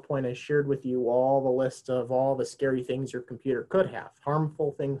PowerPoint, I shared with you all the list of all the scary things your computer could have,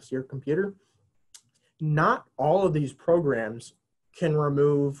 harmful things to your computer. Not all of these programs can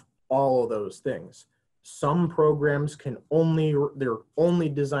remove all of those things. Some programs they're only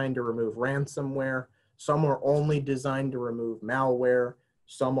designed to remove ransomware. Some are only designed to remove malware.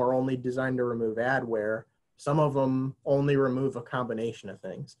 Some are only designed to remove adware. Some of them only remove a combination of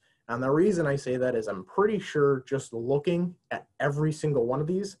things. And the reason I say that is I'm pretty sure just looking at every single one of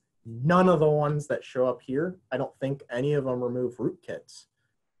these, none of the ones that show up here, I don't think any of them remove rootkits.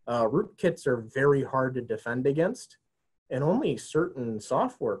 Rootkits are very hard to defend against, and only certain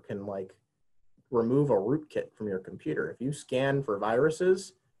software can like remove a rootkit from your computer. If you scan for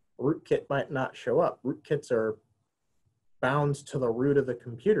viruses, a rootkit might not show up. Rootkits are bound to the root of the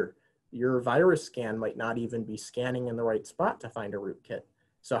computer. Your virus scan might not even be scanning in the right spot to find a rootkit.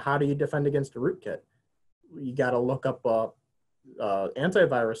 So how do you defend against a rootkit? You got to look up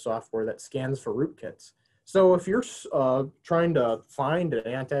antivirus software that scans for rootkits. So if you're trying to find an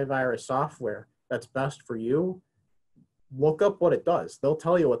antivirus software that's best for you, look up what it does. They'll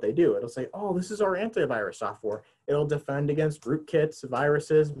tell you what they do. It'll say, oh, this is our antivirus software. It'll defend against rootkits,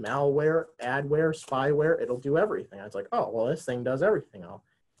 viruses, malware, adware, spyware. It'll do everything. I was like, oh, well, this thing does everything. I'll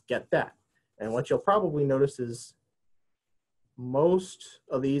get that. And what you'll probably notice is most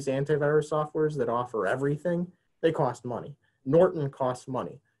of these antivirus softwares that offer everything, they cost money. Norton costs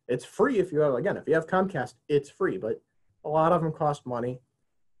money. It's free if you have, again, if you have Comcast, it's free, but a lot of them cost money.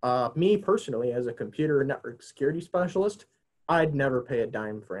 Me personally, as a computer network security specialist, I'd never pay a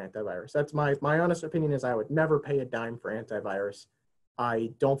dime for antivirus. That's my honest opinion is I would never pay a dime for antivirus.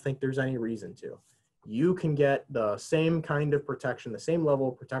 I don't think there's any reason to. You can get the same kind of protection, the same level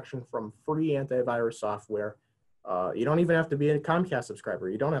of protection from free antivirus software. You don't even have to be a Comcast subscriber.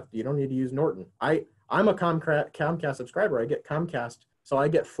 You don't need to use Norton. I'm a Comcast subscriber. I get Comcast, so I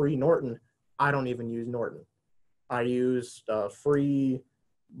get free Norton. I don't even use Norton. I use free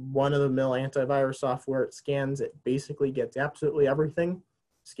one-of-the-mill antivirus software. It scans. It basically gets absolutely everything,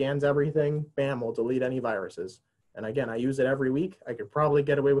 scans everything. Bam, will delete any viruses. And again, I use it every week. I could probably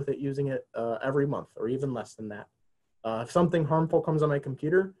get away with it using it every month or even less than that. If something harmful comes on my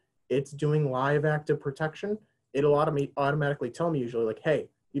computer, it's doing live active protection. It'll automatically tell me usually like, hey,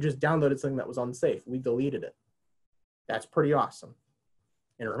 you just downloaded something that was unsafe. We deleted it. That's pretty awesome.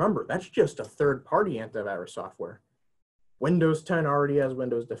 And remember, that's just a third-party antivirus software. Windows 10 already has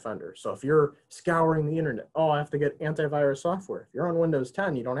Windows Defender. So if you're scouring the internet, oh, I have to get antivirus software. If you're on Windows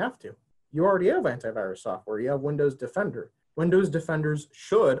 10, you don't have to. You already have antivirus software. You have Windows Defender. Windows Defenders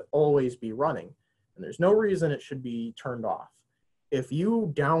should always be running, and there's no reason it should be turned off. If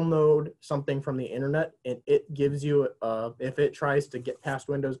you download something from the internet and it gives you, if it tries to get past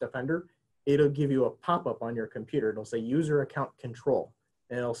Windows Defender, it'll give you a pop-up on your computer. It'll say user account control,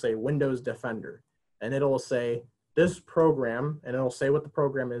 and it'll say Windows Defender, and it'll say this program, and it'll say what the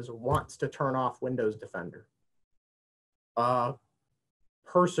program is, wants to turn off Windows Defender.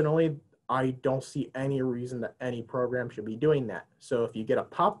 Personally, I don't see any reason that any program should be doing that. So if you get a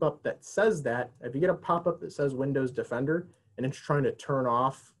pop-up that says that, if you get a pop-up that says Windows Defender, and it's trying to turn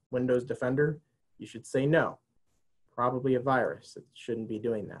off Windows Defender, you should say no. Probably a virus. It shouldn't be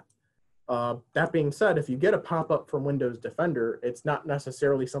doing that. That being said, if you get a pop-up from Windows Defender, it's not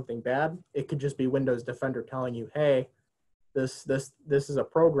necessarily something bad. It could just be Windows Defender telling you, hey, this is a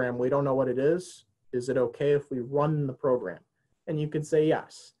program. We don't know what it is. Is it okay if we run the program? And you could say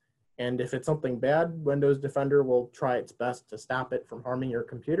yes. And if it's something bad, Windows Defender will try its best to stop it from harming your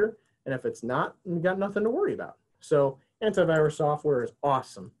computer. And if it's not, you got nothing to worry about. So antivirus software is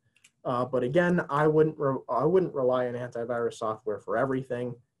awesome. But again, I wouldn't rely on antivirus software for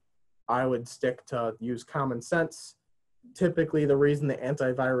everything. I would stick to use common sense. Typically, the reason the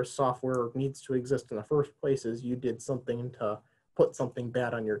antivirus software needs to exist in the first place is you did something to put something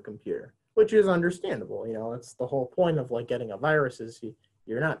bad on your computer, which is understandable. You know, it's the whole point of like getting a virus is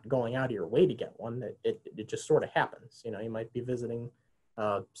you're not going out of your way to get one. It just sort of happens. You know, you might be visiting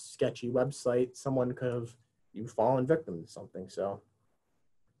a sketchy website. Someone could have, you've fallen victim to something. So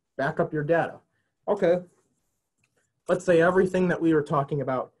back up your data. Okay. Let's say everything that we were talking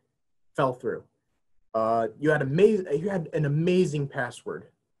about fell through. You had an amazing password.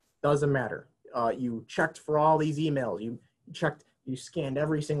 Doesn't matter. You checked for all these emails. You scanned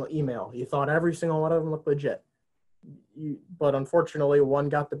every single email. You thought every single one of them looked legit. But unfortunately, one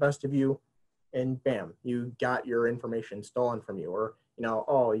got the best of you, and bam, you got your information stolen from you. Or, you know,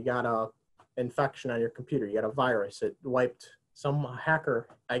 oh, you got a infection on your computer. You got a virus. It wiped some hacker.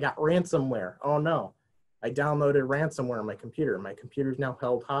 I got ransomware. Oh no, I downloaded ransomware on my computer. My computer's now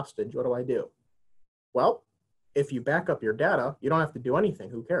held hostage. What do I do? Well, if you back up your data, you don't have to do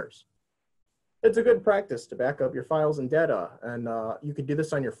anything. Who cares? It's a good practice to back up your files and data, and you could do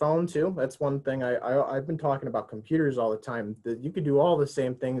this on your phone too. That's one thing I've been talking about computers all the time. You could do all the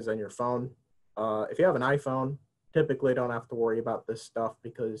same things on your phone. If you have an iPhone, typically don't have to worry about this stuff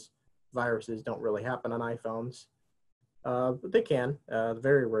because viruses don't really happen on iPhones, but they can.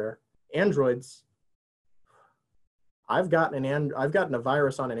 Very rare. Androids. I've gotten a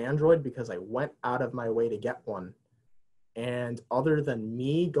virus on an Android because I went out of my way to get one. And other than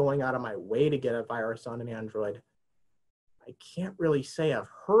me going out of my way to get a virus on an Android, I can't really say I've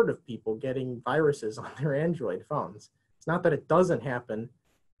heard of people getting viruses on their Android phones. It's not that it doesn't happen.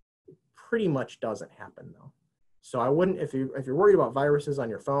 It pretty much doesn't happen though. So I wouldn't, if you're worried about viruses on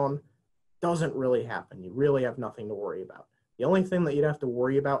your phone, doesn't really happen. You really have nothing to worry about. The only thing that you'd have to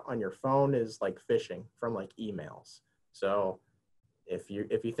worry about on your phone is like phishing from like emails. So if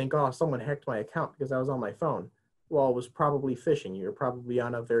you think, oh, someone hacked my account because I was on my phone, well, it was probably phishing. You're probably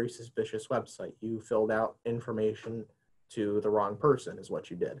on a very suspicious website. You filled out information to the wrong person is what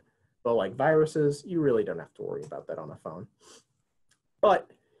you did. But like viruses, you really don't have to worry about that on a phone.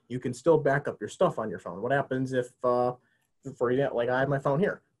 But you can still back up your stuff on your phone. What happens if, for example, like I have my phone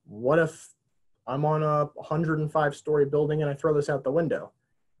here. What if I'm on a 105-story building and I throw this out the window?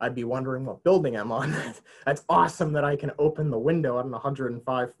 I'd be wondering what building I'm on. That's awesome that I can open the window on a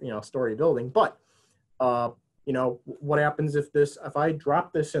 105, story building. But, what happens if I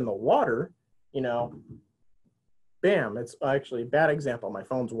drop this in the water, bam, it's actually a bad example. My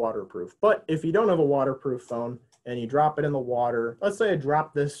phone's waterproof. But if you don't have a waterproof phone and you drop it in the water, let's say I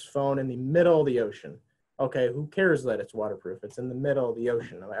drop this phone in the middle of the ocean. Okay, who cares that it's waterproof? It's in the middle of the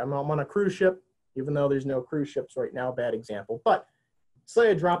ocean. I'm on a cruise ship, even though there's no cruise ships right now, bad example. But say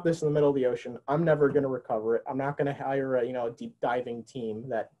I drop this in the middle of the ocean, I'm never going to recover it. I'm not going to hire a deep diving team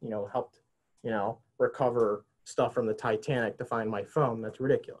that, helped, recover stuff from the Titanic to find my phone. That's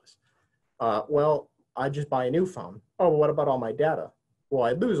ridiculous. Well, I just buy a new phone. Oh, what about all my data? Well,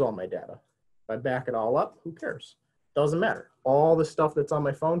 I lose all my data. If I back it all up, who cares? Doesn't matter. All the stuff that's on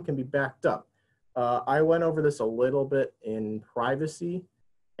my phone can be backed up. I went over this a little bit in privacy,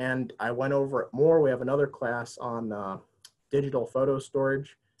 and I went over it more. We have another class on digital photo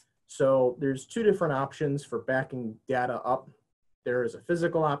storage. So there's two different options for backing data up. There is a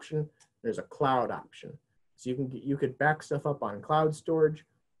physical option. There's a cloud option. So you could back stuff up on cloud storage,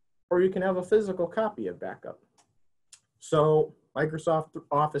 or you can have a physical copy of backup. So Microsoft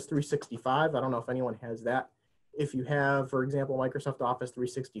Office 365, I don't know if anyone has that. If you have, for example, Microsoft Office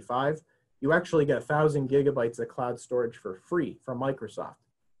 365, you actually get 1,000 gigabytes of cloud storage for free from Microsoft,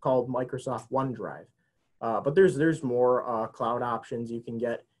 called Microsoft OneDrive. But there's more cloud options you can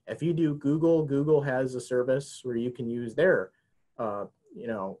get. If you do Google, Google has a service where you can use their,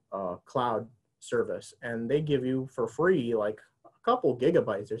 cloud service, and they give you for free like a couple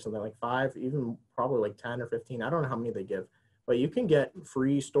gigabytes or something, like 5, even probably like 10 or 15. I don't know how many they give, but you can get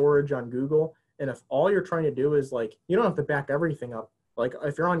free storage on Google. And if all you're trying to do is you don't have to back everything up. Like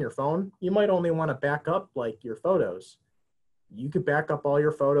if you're on your phone, you might only want to back up like your photos. You could back up all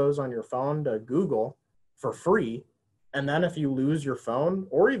your photos on your phone to Google for free. And then if you lose your phone,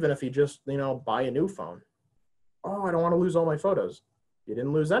 or even if you just, buy a new phone, oh, I don't want to lose all my photos. You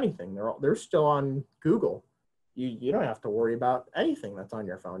didn't lose anything. They're still on Google. You don't have to worry about anything that's on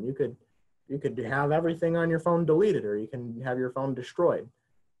your phone. You could have everything on your phone deleted, or you can have your phone destroyed.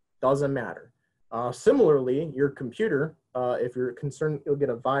 Doesn't matter. Similarly, your computer, if you're concerned you'll get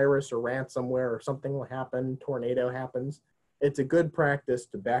a virus or ransomware or something will happen, tornado happens, it's a good practice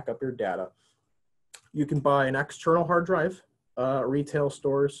to back up your data. You can buy an external hard drive, retail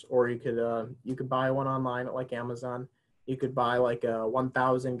stores, or you could buy one online at like Amazon. You could buy like a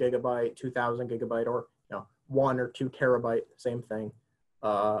 1,000 gigabyte, 2,000 gigabyte, or 1 or 2 terabyte, same thing,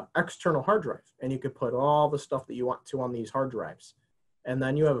 external hard drive, and you could put all the stuff that you want to on these hard drives. And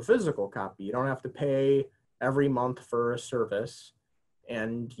then you have a physical copy. You don't have to pay every month for a service,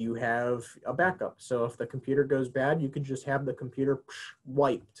 and you have a backup. So if the computer goes bad, you could just have the computer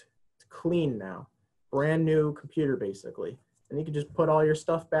wiped. It's clean now. Brand new computer, basically. And you can just put all your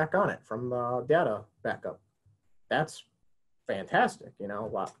stuff back on it from the data backup. That's fantastic,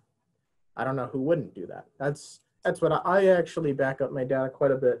 I don't know who wouldn't do that. That's what I actually back up my data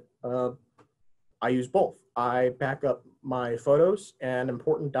quite a bit. I use both. I back up my photos and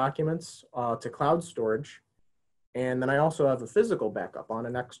important documents to cloud storage. And then I also have a physical backup on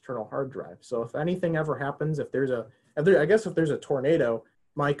an external hard drive. So if anything ever happens, if there's a tornado,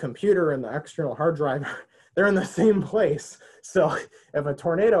 my computer and the external hard drive, they're in the same place. So if a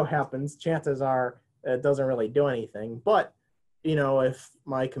tornado happens, chances are it doesn't really do anything. But, if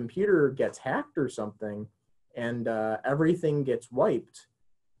my computer gets hacked or something and everything gets wiped,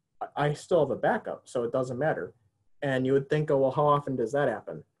 I still have a backup, so it doesn't matter. And you would think, oh, well, how often does that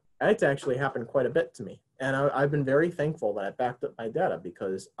happen? It's actually happened quite a bit to me. And I've been very thankful that I backed up my data,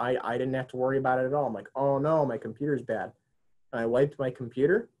 because I didn't have to worry about it at all. I'm like, oh no, my computer's bad. And I wiped my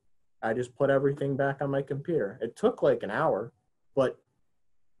computer. I just put everything back on my computer. It took like an hour, but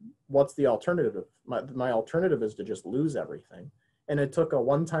what's the alternative? My alternative is to just lose everything. And it took a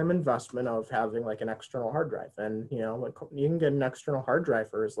one-time investment of having like an external hard drive. And, you can get an external hard drive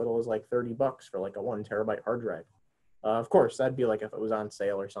for as little as like $30 for like a 1 terabyte hard drive. Of course, that'd be like if it was on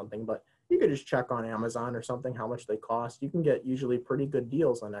sale or something, but you could just check on Amazon or something how much they cost. You can get usually pretty good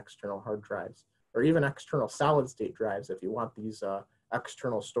deals on external hard drives, or even external solid state drives if you want these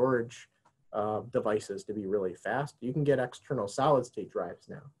external storage devices to be really fast. You can get external solid state drives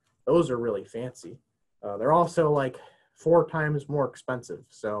now. Those are really fancy. They're also like 4 times more expensive.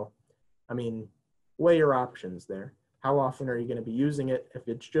 So, weigh your options there. How often are you going to be using it? If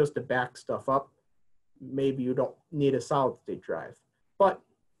it's just to back stuff up, maybe you don't need a solid state drive. But,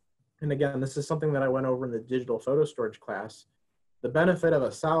 and again, this is something that I went over in the digital photo storage class. The benefit of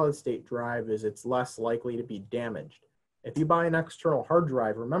a solid state drive is it's less likely to be damaged. If you buy an external hard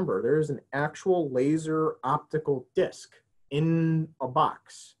drive, remember, there is an actual laser optical disc in a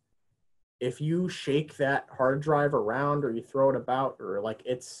box. If you shake that hard drive around or you throw it about, or like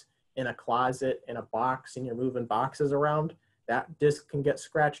it's in a closet in a box and you're moving boxes around, that disk can get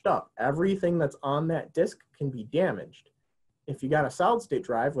scratched up. Everything that's on that disk can be damaged. If you got a solid state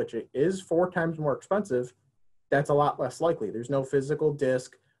drive, which it is 4 times more expensive, that's a lot less likely. There's no physical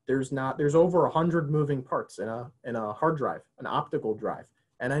disk. There's over 100 moving parts in a hard drive, an optical drive.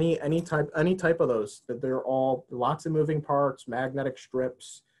 And any type of those, that they're all lots of moving parts, magnetic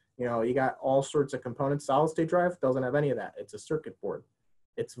strips, you know, you got all sorts of components. Solid state drive doesn't have any of that. It's a circuit board.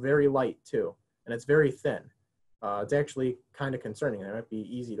 It's very light too, and it's very thin. It's actually kind of concerning. It might be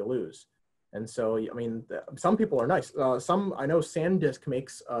easy to lose. And so, I mean, some people are nice. I know SanDisk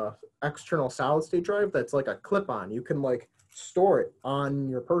makes a external solid state drive that's like a clip-on. You can like store it on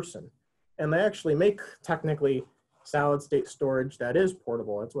your person. And they actually make technically solid state storage that is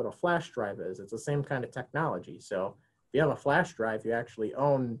portable. That's what a flash drive is. It's the same kind of technology. So if you have a flash drive, you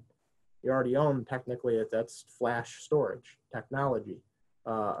already own technically, that's flash storage technology.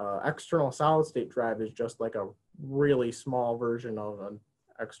 External solid state drive is just like a really small version of an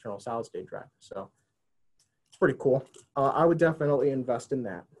external solid state drive. So it's pretty cool. I would definitely invest in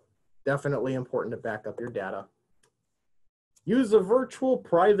that. Definitely important to back up your data. Use a virtual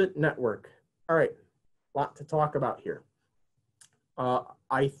private network. All right, a lot to talk about here.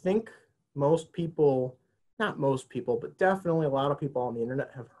 I think most people, not most people, but definitely a lot of people on the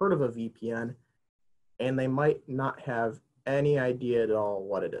internet have heard of a VPN, and they might not have any idea at all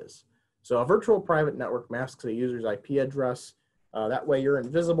what it is. So a virtual private network masks a user's IP address. That way you're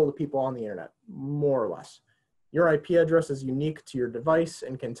invisible to people on the internet, more or less. Your IP address is unique to your device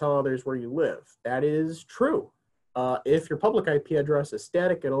and can tell others where you live. That is true. If your public IP address is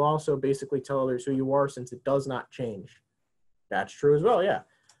static, it'll also basically tell others who you are since it does not change. That's true as well, yeah.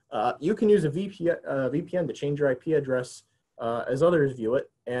 You can use a VPN to change your IP address as others view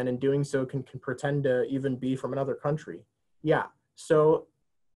it, and in doing so can pretend to even be from another country. Yeah, so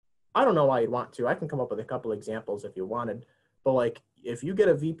I don't know why you'd want to. I can come up with a couple examples if you wanted, but like if you get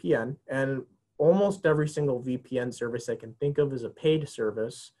a VPN, and almost every single VPN service I can think of is a paid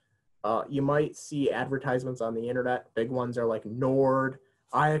service. You might see advertisements on the internet. Big ones are like Nord.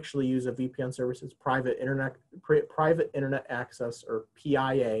 I actually use a VPN service. It's private internet access, or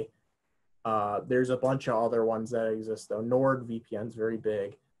PIA. There's a bunch of other ones that exist though. Nord VPN's very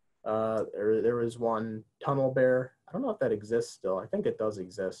big. There was one, Tunnel Bear. I don't know if that exists still. I think it does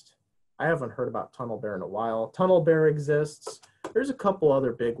exist. I haven't heard about Tunnel Bear in a while. Tunnel Bear exists. There's a couple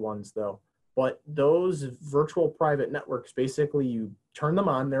other big ones though. But those virtual private networks, basically you turn them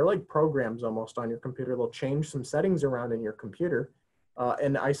on. They're like programs almost on your computer. They'll change some settings around in your computer.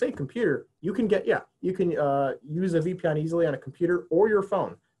 And I say computer, you can use a VPN easily on a computer or your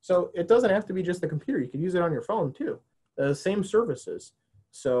phone. So it doesn't have to be just the computer. You can use it on your phone too. The same services.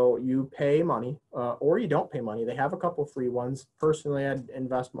 So you pay money or you don't pay money. They have a couple free ones. Personally, I'd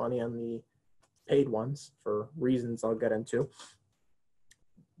invest money on the paid ones for reasons I'll get into.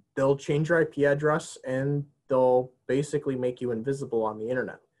 They'll change your IP address and they'll basically make you invisible on the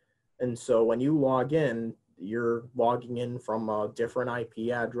internet. And so when you log in, you're logging in from a different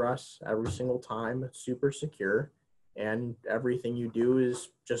IP address every single time. It's super secure, and everything you do is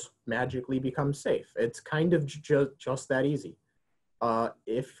just magically becomes safe. It's kind of just that easy.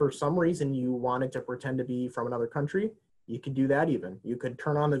 If for some reason you wanted to pretend to be from another country, you could do that even. You could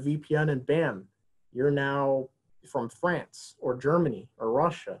turn on the VPN and bam, you're now from France or Germany or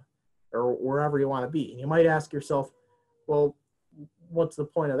Russia or wherever you want to be. And you might ask yourself, well, what's the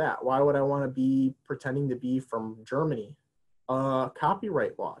point of that? Why would I want to be pretending to be from Germany?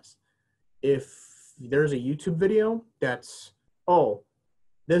 Copyright laws. If there's a YouTube video that's,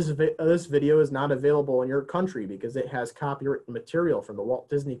 this video is not available in your country because it has copyright material from the Walt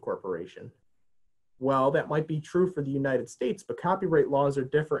Disney Corporation. Well, that might be true for the United States, but copyright laws are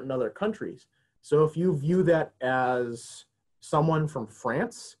different in other countries. So if you view that as someone from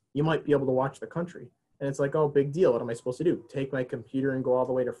France, you might be able to watch the country. And it's like, oh, big deal. What am I supposed to do? Take my computer and go all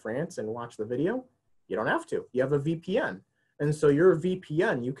the way to France and watch the video? You don't have to. You have a VPN. And so your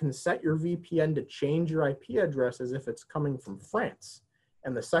VPN, you can set your VPN to change your IP address as if it's coming from France.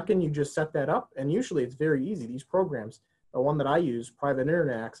 And the second you just set that up, and usually it's very easy, these programs, the one that I use, private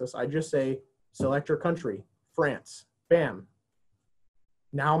internet access, I just say, select your country, France, bam.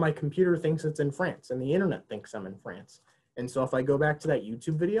 Now my computer thinks it's in France and the internet thinks I'm in France. And so if I go back to that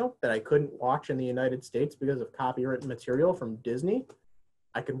YouTube video that I couldn't watch in the United States because of copyright material from Disney,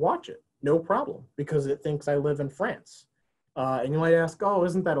 I could watch it, no problem, because it thinks I live in France. And you might ask, oh,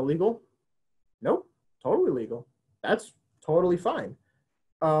 isn't that illegal? Nope, totally legal. That's totally fine.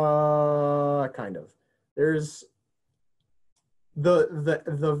 Kind of. There's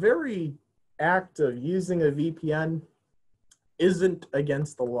The very act of using a VPN isn't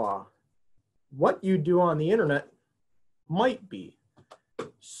against the law. What you do on the internet might be.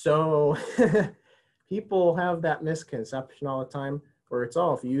 So people have that misconception all the time where it's,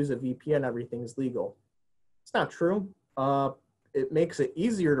 oh, if you use a VPN, everything's legal. It's not true. It makes it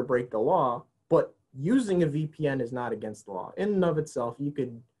easier to break the law, but using a VPN is not against the law. In and of itself, you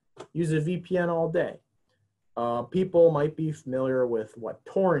could use a VPN all day. People might be familiar with what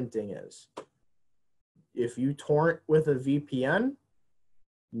torrenting is. If you torrent with a VPN,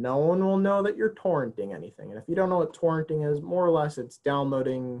 no one will know that you're torrenting anything. And if you don't know what torrenting is, more or less it's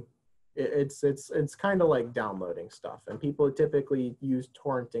downloading. It's kind of like downloading stuff. And people typically use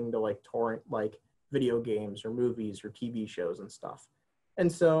torrenting to like torrent like video games or movies or TV shows and stuff.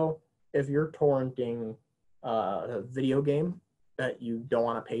 And so if you're torrenting a video game that you don't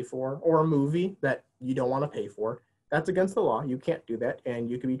want to pay for, or a movie that you don't want to pay for, that's against the law. You can't do that, and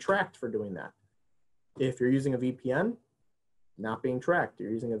you can be tracked for doing that. If you're using a VPN, not being tracked,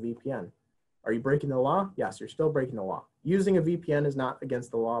 you're using a VPN. Are you breaking the law? Yes, you're still breaking the law. Using a VPN is not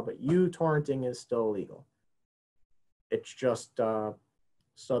against the law, but you torrenting is still illegal. It's just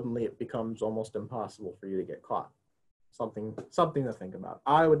suddenly it becomes almost impossible for you to get caught. Something to think about.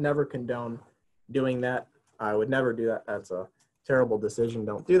 I would never condone doing that. I would never do that. That's a terrible decision.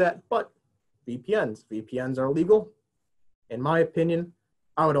 Don't do that. But VPNs are legal. In my opinion,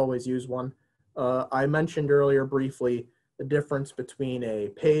 I would always use one. I mentioned earlier briefly the difference between a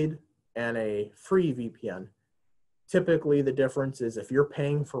paid and a free VPN. Typically, the difference is if you're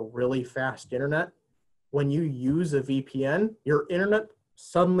paying for really fast internet, when you use a VPN, your internet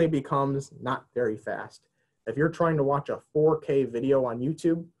suddenly becomes not very fast. If you're trying to watch a 4K video on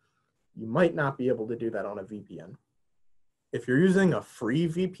YouTube, you might not be able to do that on a VPN. If you're using a free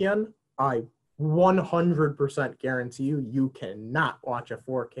VPN, I 100% guarantee you cannot watch a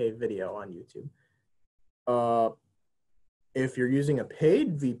 4K video on YouTube. If you're using a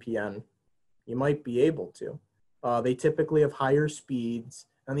paid VPN, you might be able to. They typically have higher speeds,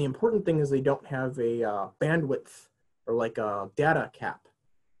 and the important thing is they don't have a bandwidth or like a data cap.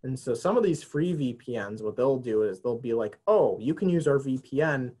 And so some of these free VPNs, what they'll do is they'll be like, oh, you can use our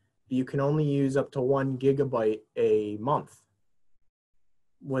VPN, but you can only use up to 1 gigabyte a month.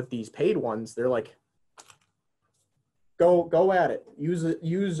 With these paid ones, they're like, go at it.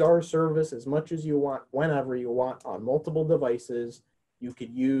 Use our service as much as you want, whenever you want, on multiple devices. You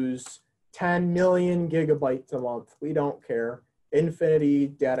could use 10 million gigabytes a month. We don't care. Infinity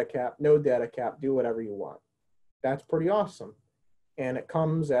data cap, no data cap, do whatever you want. That's pretty awesome. And it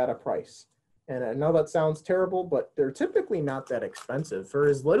comes at a price. And I know that sounds terrible, but they're typically not that expensive. For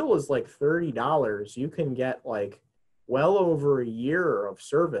as little as like $30, you can get like well over a year of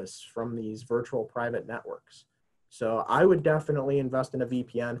service from these virtual private networks. So I would definitely invest in a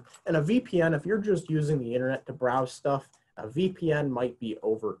VPN. And a VPN, if you're just using the internet to browse stuff, a VPN might be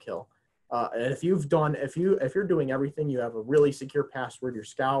overkill. And if you're doing everything, you have a really secure password, you're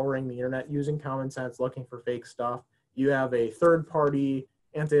scouring the internet using common sense, looking for fake stuff, you have a third-party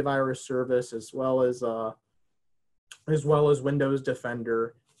antivirus service as well as Windows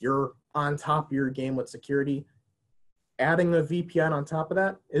Defender, you're on top of your game with security. Adding a VPN on top of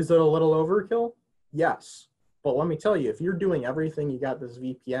that, is it a little overkill? Yes. But let me tell you, if you're doing everything, you got this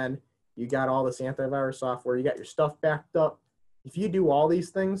VPN, you got all this antivirus software, you got your stuff backed up. If you do all these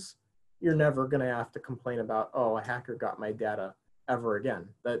things, you're never going to have to complain about, oh, a hacker got my data ever again.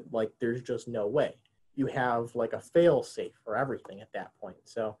 That, like, there's just no way. You have like a fail safe for everything at that point.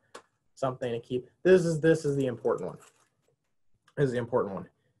 So something to keep. This is the important one. This is the important one.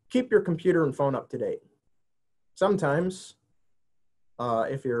 Keep your computer and phone up to date. Sometimes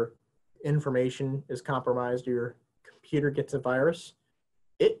if your information is compromised, your computer gets a virus,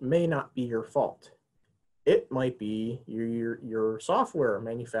 it may not be your fault. It might be your software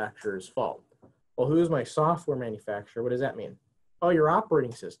manufacturer's fault. Well, who's my software manufacturer? What does that mean? Oh, your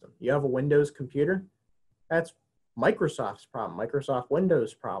operating system. You have a Windows computer? That's Microsoft's problem, Microsoft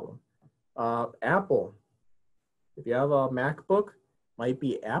Windows problem. Apple, if you have a MacBook, might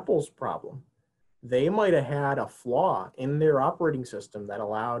be Apple's problem. They might have had a flaw in their operating system that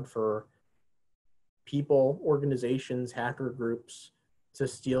allowed for people, organizations, hacker groups to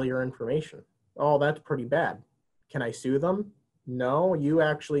steal your information. Oh, that's pretty bad. Can I sue them? No, you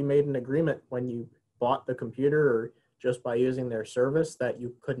actually made an agreement when you bought the computer or just by using their service that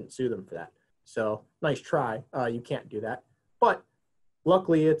you couldn't sue them for that. So nice try. You can't do that. But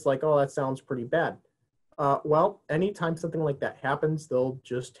luckily, it's like, oh, that sounds pretty bad. Well, anytime something like that happens, they'll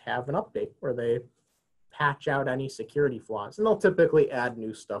just have an update where they patch out any security flaws. And they'll typically add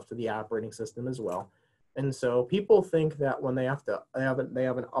new stuff to the operating system as well. And so people think that when they have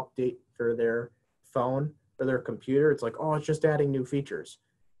an update for their phone or their computer, it's like, oh, it's just adding new features.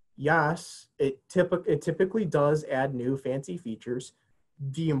 Yes, it typically does add new fancy features.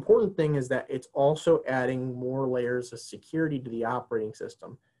 The important thing is that it's also adding more layers of security to the operating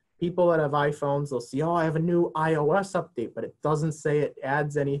system. People that have iPhones, they'll see, oh, I have a new iOS update, but it doesn't say it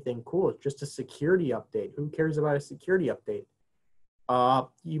adds anything cool. It's just a security update. Who cares about a security update?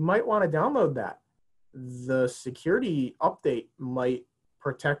 You might want to download that. The security update might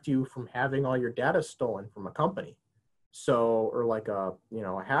protect you from having all your data stolen from a company. So, or like a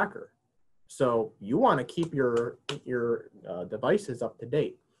hacker. So you want to keep your devices up to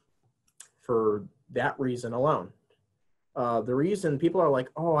date for that reason alone. The reason people are like,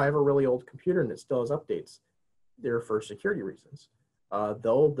 oh, I have a really old computer and it still has updates, they're for security reasons.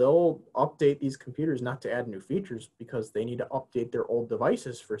 They'll update these computers not to add new features because they need to update their old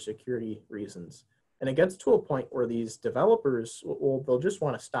devices for security reasons. And it gets to a point where these developers they'll just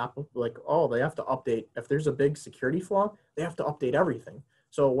want to stop, like, oh, they have to update. If there's a big security flaw, they have to update everything.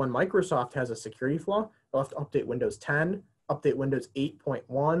 So when Microsoft has a security flaw, they'll have to update Windows 10, update Windows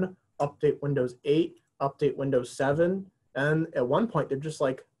 8.1, update Windows 8, update Windows 7. And at one point, they're just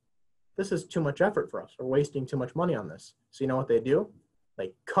like, this is too much effort for us. We're wasting too much money on this. So you know what they do?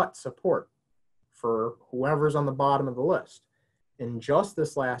 They cut support for whoever's on the bottom of the list. In just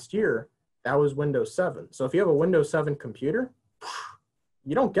this last year, that was Windows 7. So if you have a Windows 7 computer,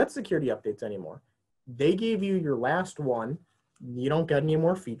 you don't get security updates anymore. They gave you your last one. You don't get any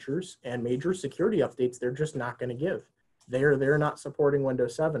more features, and major security updates they're just not going to give. They're not supporting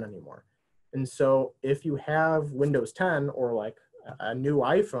Windows 7 anymore. And so if you have Windows 10 or like a newer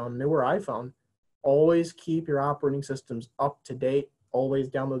iPhone, always keep your operating systems up to date. Always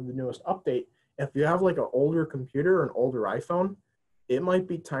download the newest update. If you have like an older computer or an older iPhone, it might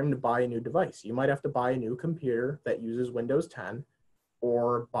be time to buy a new device. You might have to buy a new computer that uses Windows 10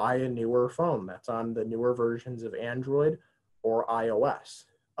 or buy a newer phone that's on the newer versions of Android or iOS.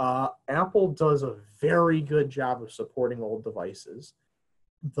 Apple does a very good job of supporting old devices.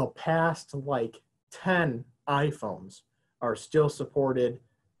 The past like 10 iPhones are still supported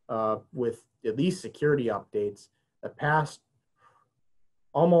with at least security updates. The past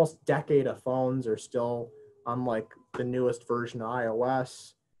almost decade of phones are still on like the newest version of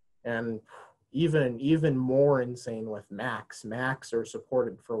iOS, and even more insane with Macs. Macs are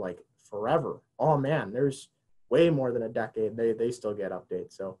supported for like forever. Oh man, there's way more than a decade. They still get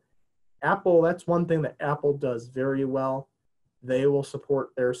updates. So Apple, that's one thing that Apple does very well. They will support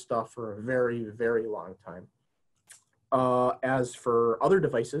their stuff for a very, very long time. As for other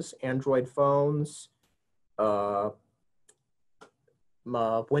devices, Android phones,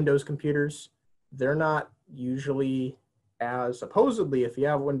 Windows computers, they're not usually as, supposedly, if you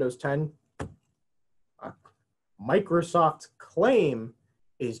have Windows 10, Microsoft's claim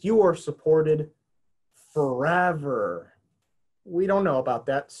is you are supported forever. We don't know about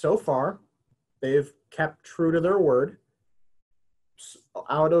that. So far, they've kept true to their word.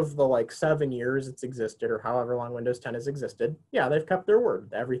 Out of the like 7 years it's existed, or however long Windows 10 has existed, yeah, they've kept their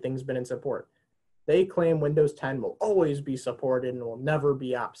word. Everything's been in support. They claim Windows 10 will always be supported and will never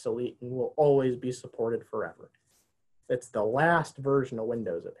be obsolete and will always be supported forever. It's the last version of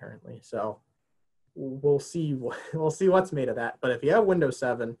Windows, apparently. So we'll see what's made of that. But if you have Windows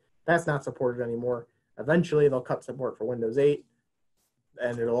 7, that's not supported anymore. Eventually, they'll cut support for Windows 8,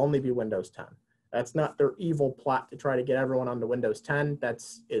 and it'll only be Windows 10. That's not their evil plot to try to get everyone onto Windows 10.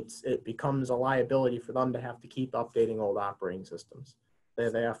 It becomes a liability for them to have to keep updating old operating systems.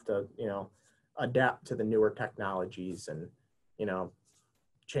 They have to, adapt to the newer technologies and,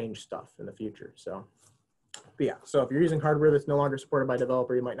 change stuff in the future. So, but yeah, so if you're using hardware that's no longer supported by a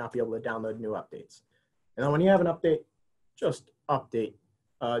developer, you might not be able to download new updates. And then when you have an update, just update,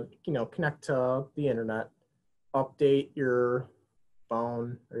 connect to the internet, update your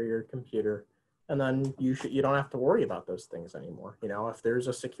phone or your computer, and then you don't have to worry about those things anymore. If there's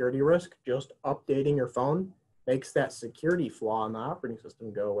a security risk, just updating your phone makes that security flaw in the operating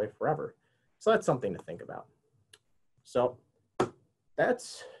system go away forever. So that's something to think about. So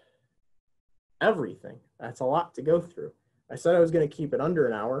that's everything. That's a lot to go through. I said I was going to keep it under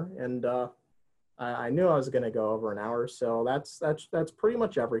an hour, and I knew I was going to go over an hour. So that's pretty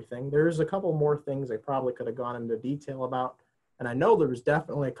much everything. There's a couple more things I probably could have gone into detail about. And I know there was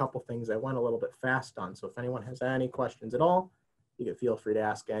definitely a couple things I went a little bit fast on. So if anyone has any questions at all, you can feel free to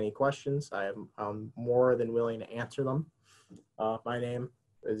ask any questions. I'm more than willing to answer them. My name,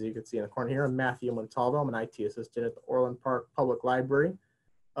 as you can see in the corner here, I'm Matthew Montalvo. I'm an IT assistant at the Orland Park Public Library.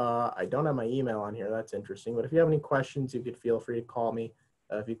 I don't have my email on here. That's interesting. But if you have any questions, you could feel free to call me.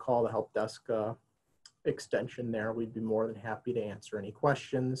 If you call the help desk extension there. We'd be more than happy to answer any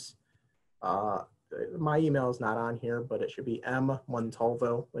questions. My email is not on here, but it should be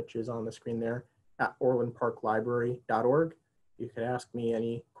mmontalvo, which is on the screen there, at orlandparklibrary.org. You could ask me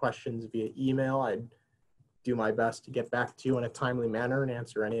any questions via email. I'd do my best to get back to you in a timely manner and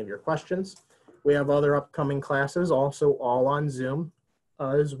answer any of your questions. We have other upcoming classes, also all on Zoom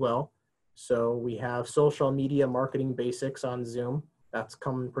as well. So we have social media marketing basics on Zoom. That's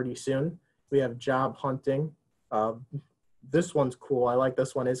coming pretty soon. We have job hunting. This one's cool. I like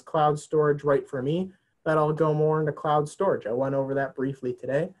this one. Is cloud storage right for me? That'll go more into cloud storage. I went over that briefly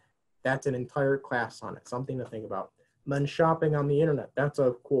today. That's an entire class on it, something to think about. And then shopping on the internet. That's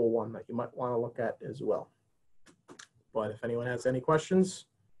a cool one that you might want to look at as well. But if anyone has any questions,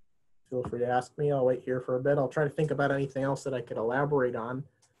 feel free to ask me. I'll wait here for a bit. I'll try to think about anything else that I could elaborate on.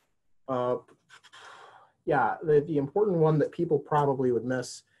 Yeah, the important one that people probably would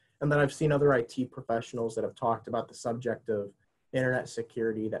miss, and that I've seen other IT professionals that have talked about the subject of internet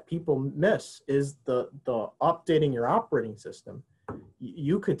security that people miss, is the updating your operating system.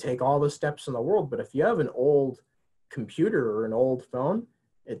 You could take all the steps in the world, but if you have an old computer or an old phone,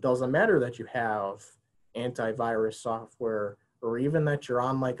 it doesn't matter that you have antivirus software or even that you're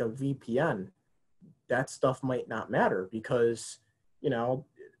on like a VPN. That stuff might not matter because, you know,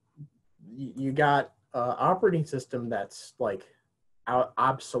 you got an operating system that's like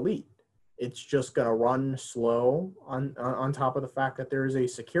obsolete. It's just going to run slow on top of the fact that there is a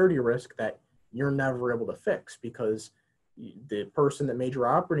security risk that you're never able to fix because the person that made your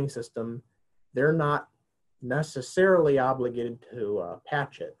operating system, they're not necessarily obligated to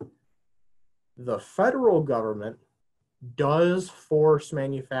patch it. The federal government does force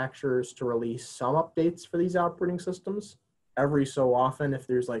manufacturers to release some updates for these operating systems every so often. If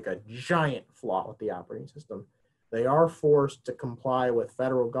there's like a giant flaw with the operating system, they are forced to comply with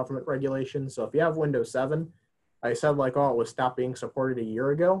federal government regulations. So if you have Windows 7, I said like, oh, it was stopped being supported a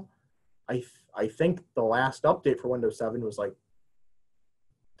year ago. I think the last update for Windows 7 was like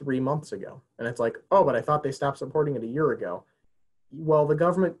 3 months ago. And it's like, oh, but I thought they stopped supporting it a year ago. Well, the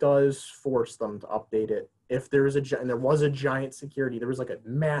government does force them to update it. If there is and there was a giant security, there was like a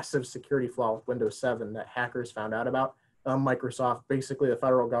massive security flaw with Windows 7 that hackers found out about. Microsoft, basically the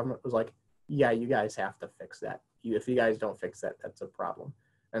federal government was like, yeah, you guys have to fix that. If you guys don't fix that, that's a problem.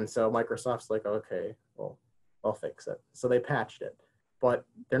 And so Microsoft's like, okay, well, I'll fix it. So they patched it. But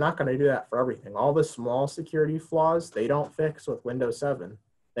they're not going to do that for everything. All the small security flaws, they don't fix with Windows 7.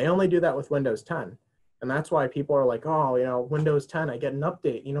 They only do that with Windows 10. And that's why people are like, oh, you know, Windows 10, I get an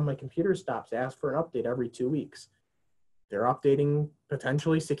update. You know, my computer stops. I ask for an update every 2 weeks. They're updating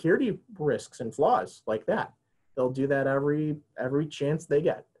potentially security risks and flaws like that. They'll do that every chance they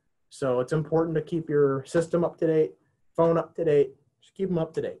get. So it's important to keep your system up to date, phone up to date, just keep them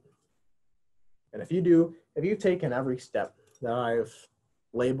up to date. And if you've taken every step that I've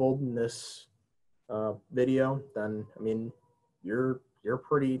labeled in this video, then, I mean, you're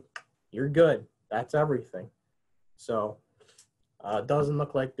good. That's everything. So it doesn't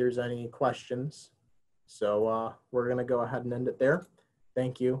look like there's any questions. So we're going to go ahead and end it there.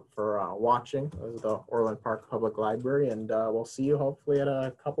 Thank you for watching. This is the Orland Park Public Library, and we'll see you hopefully at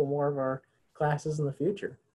a couple more of our classes in the future.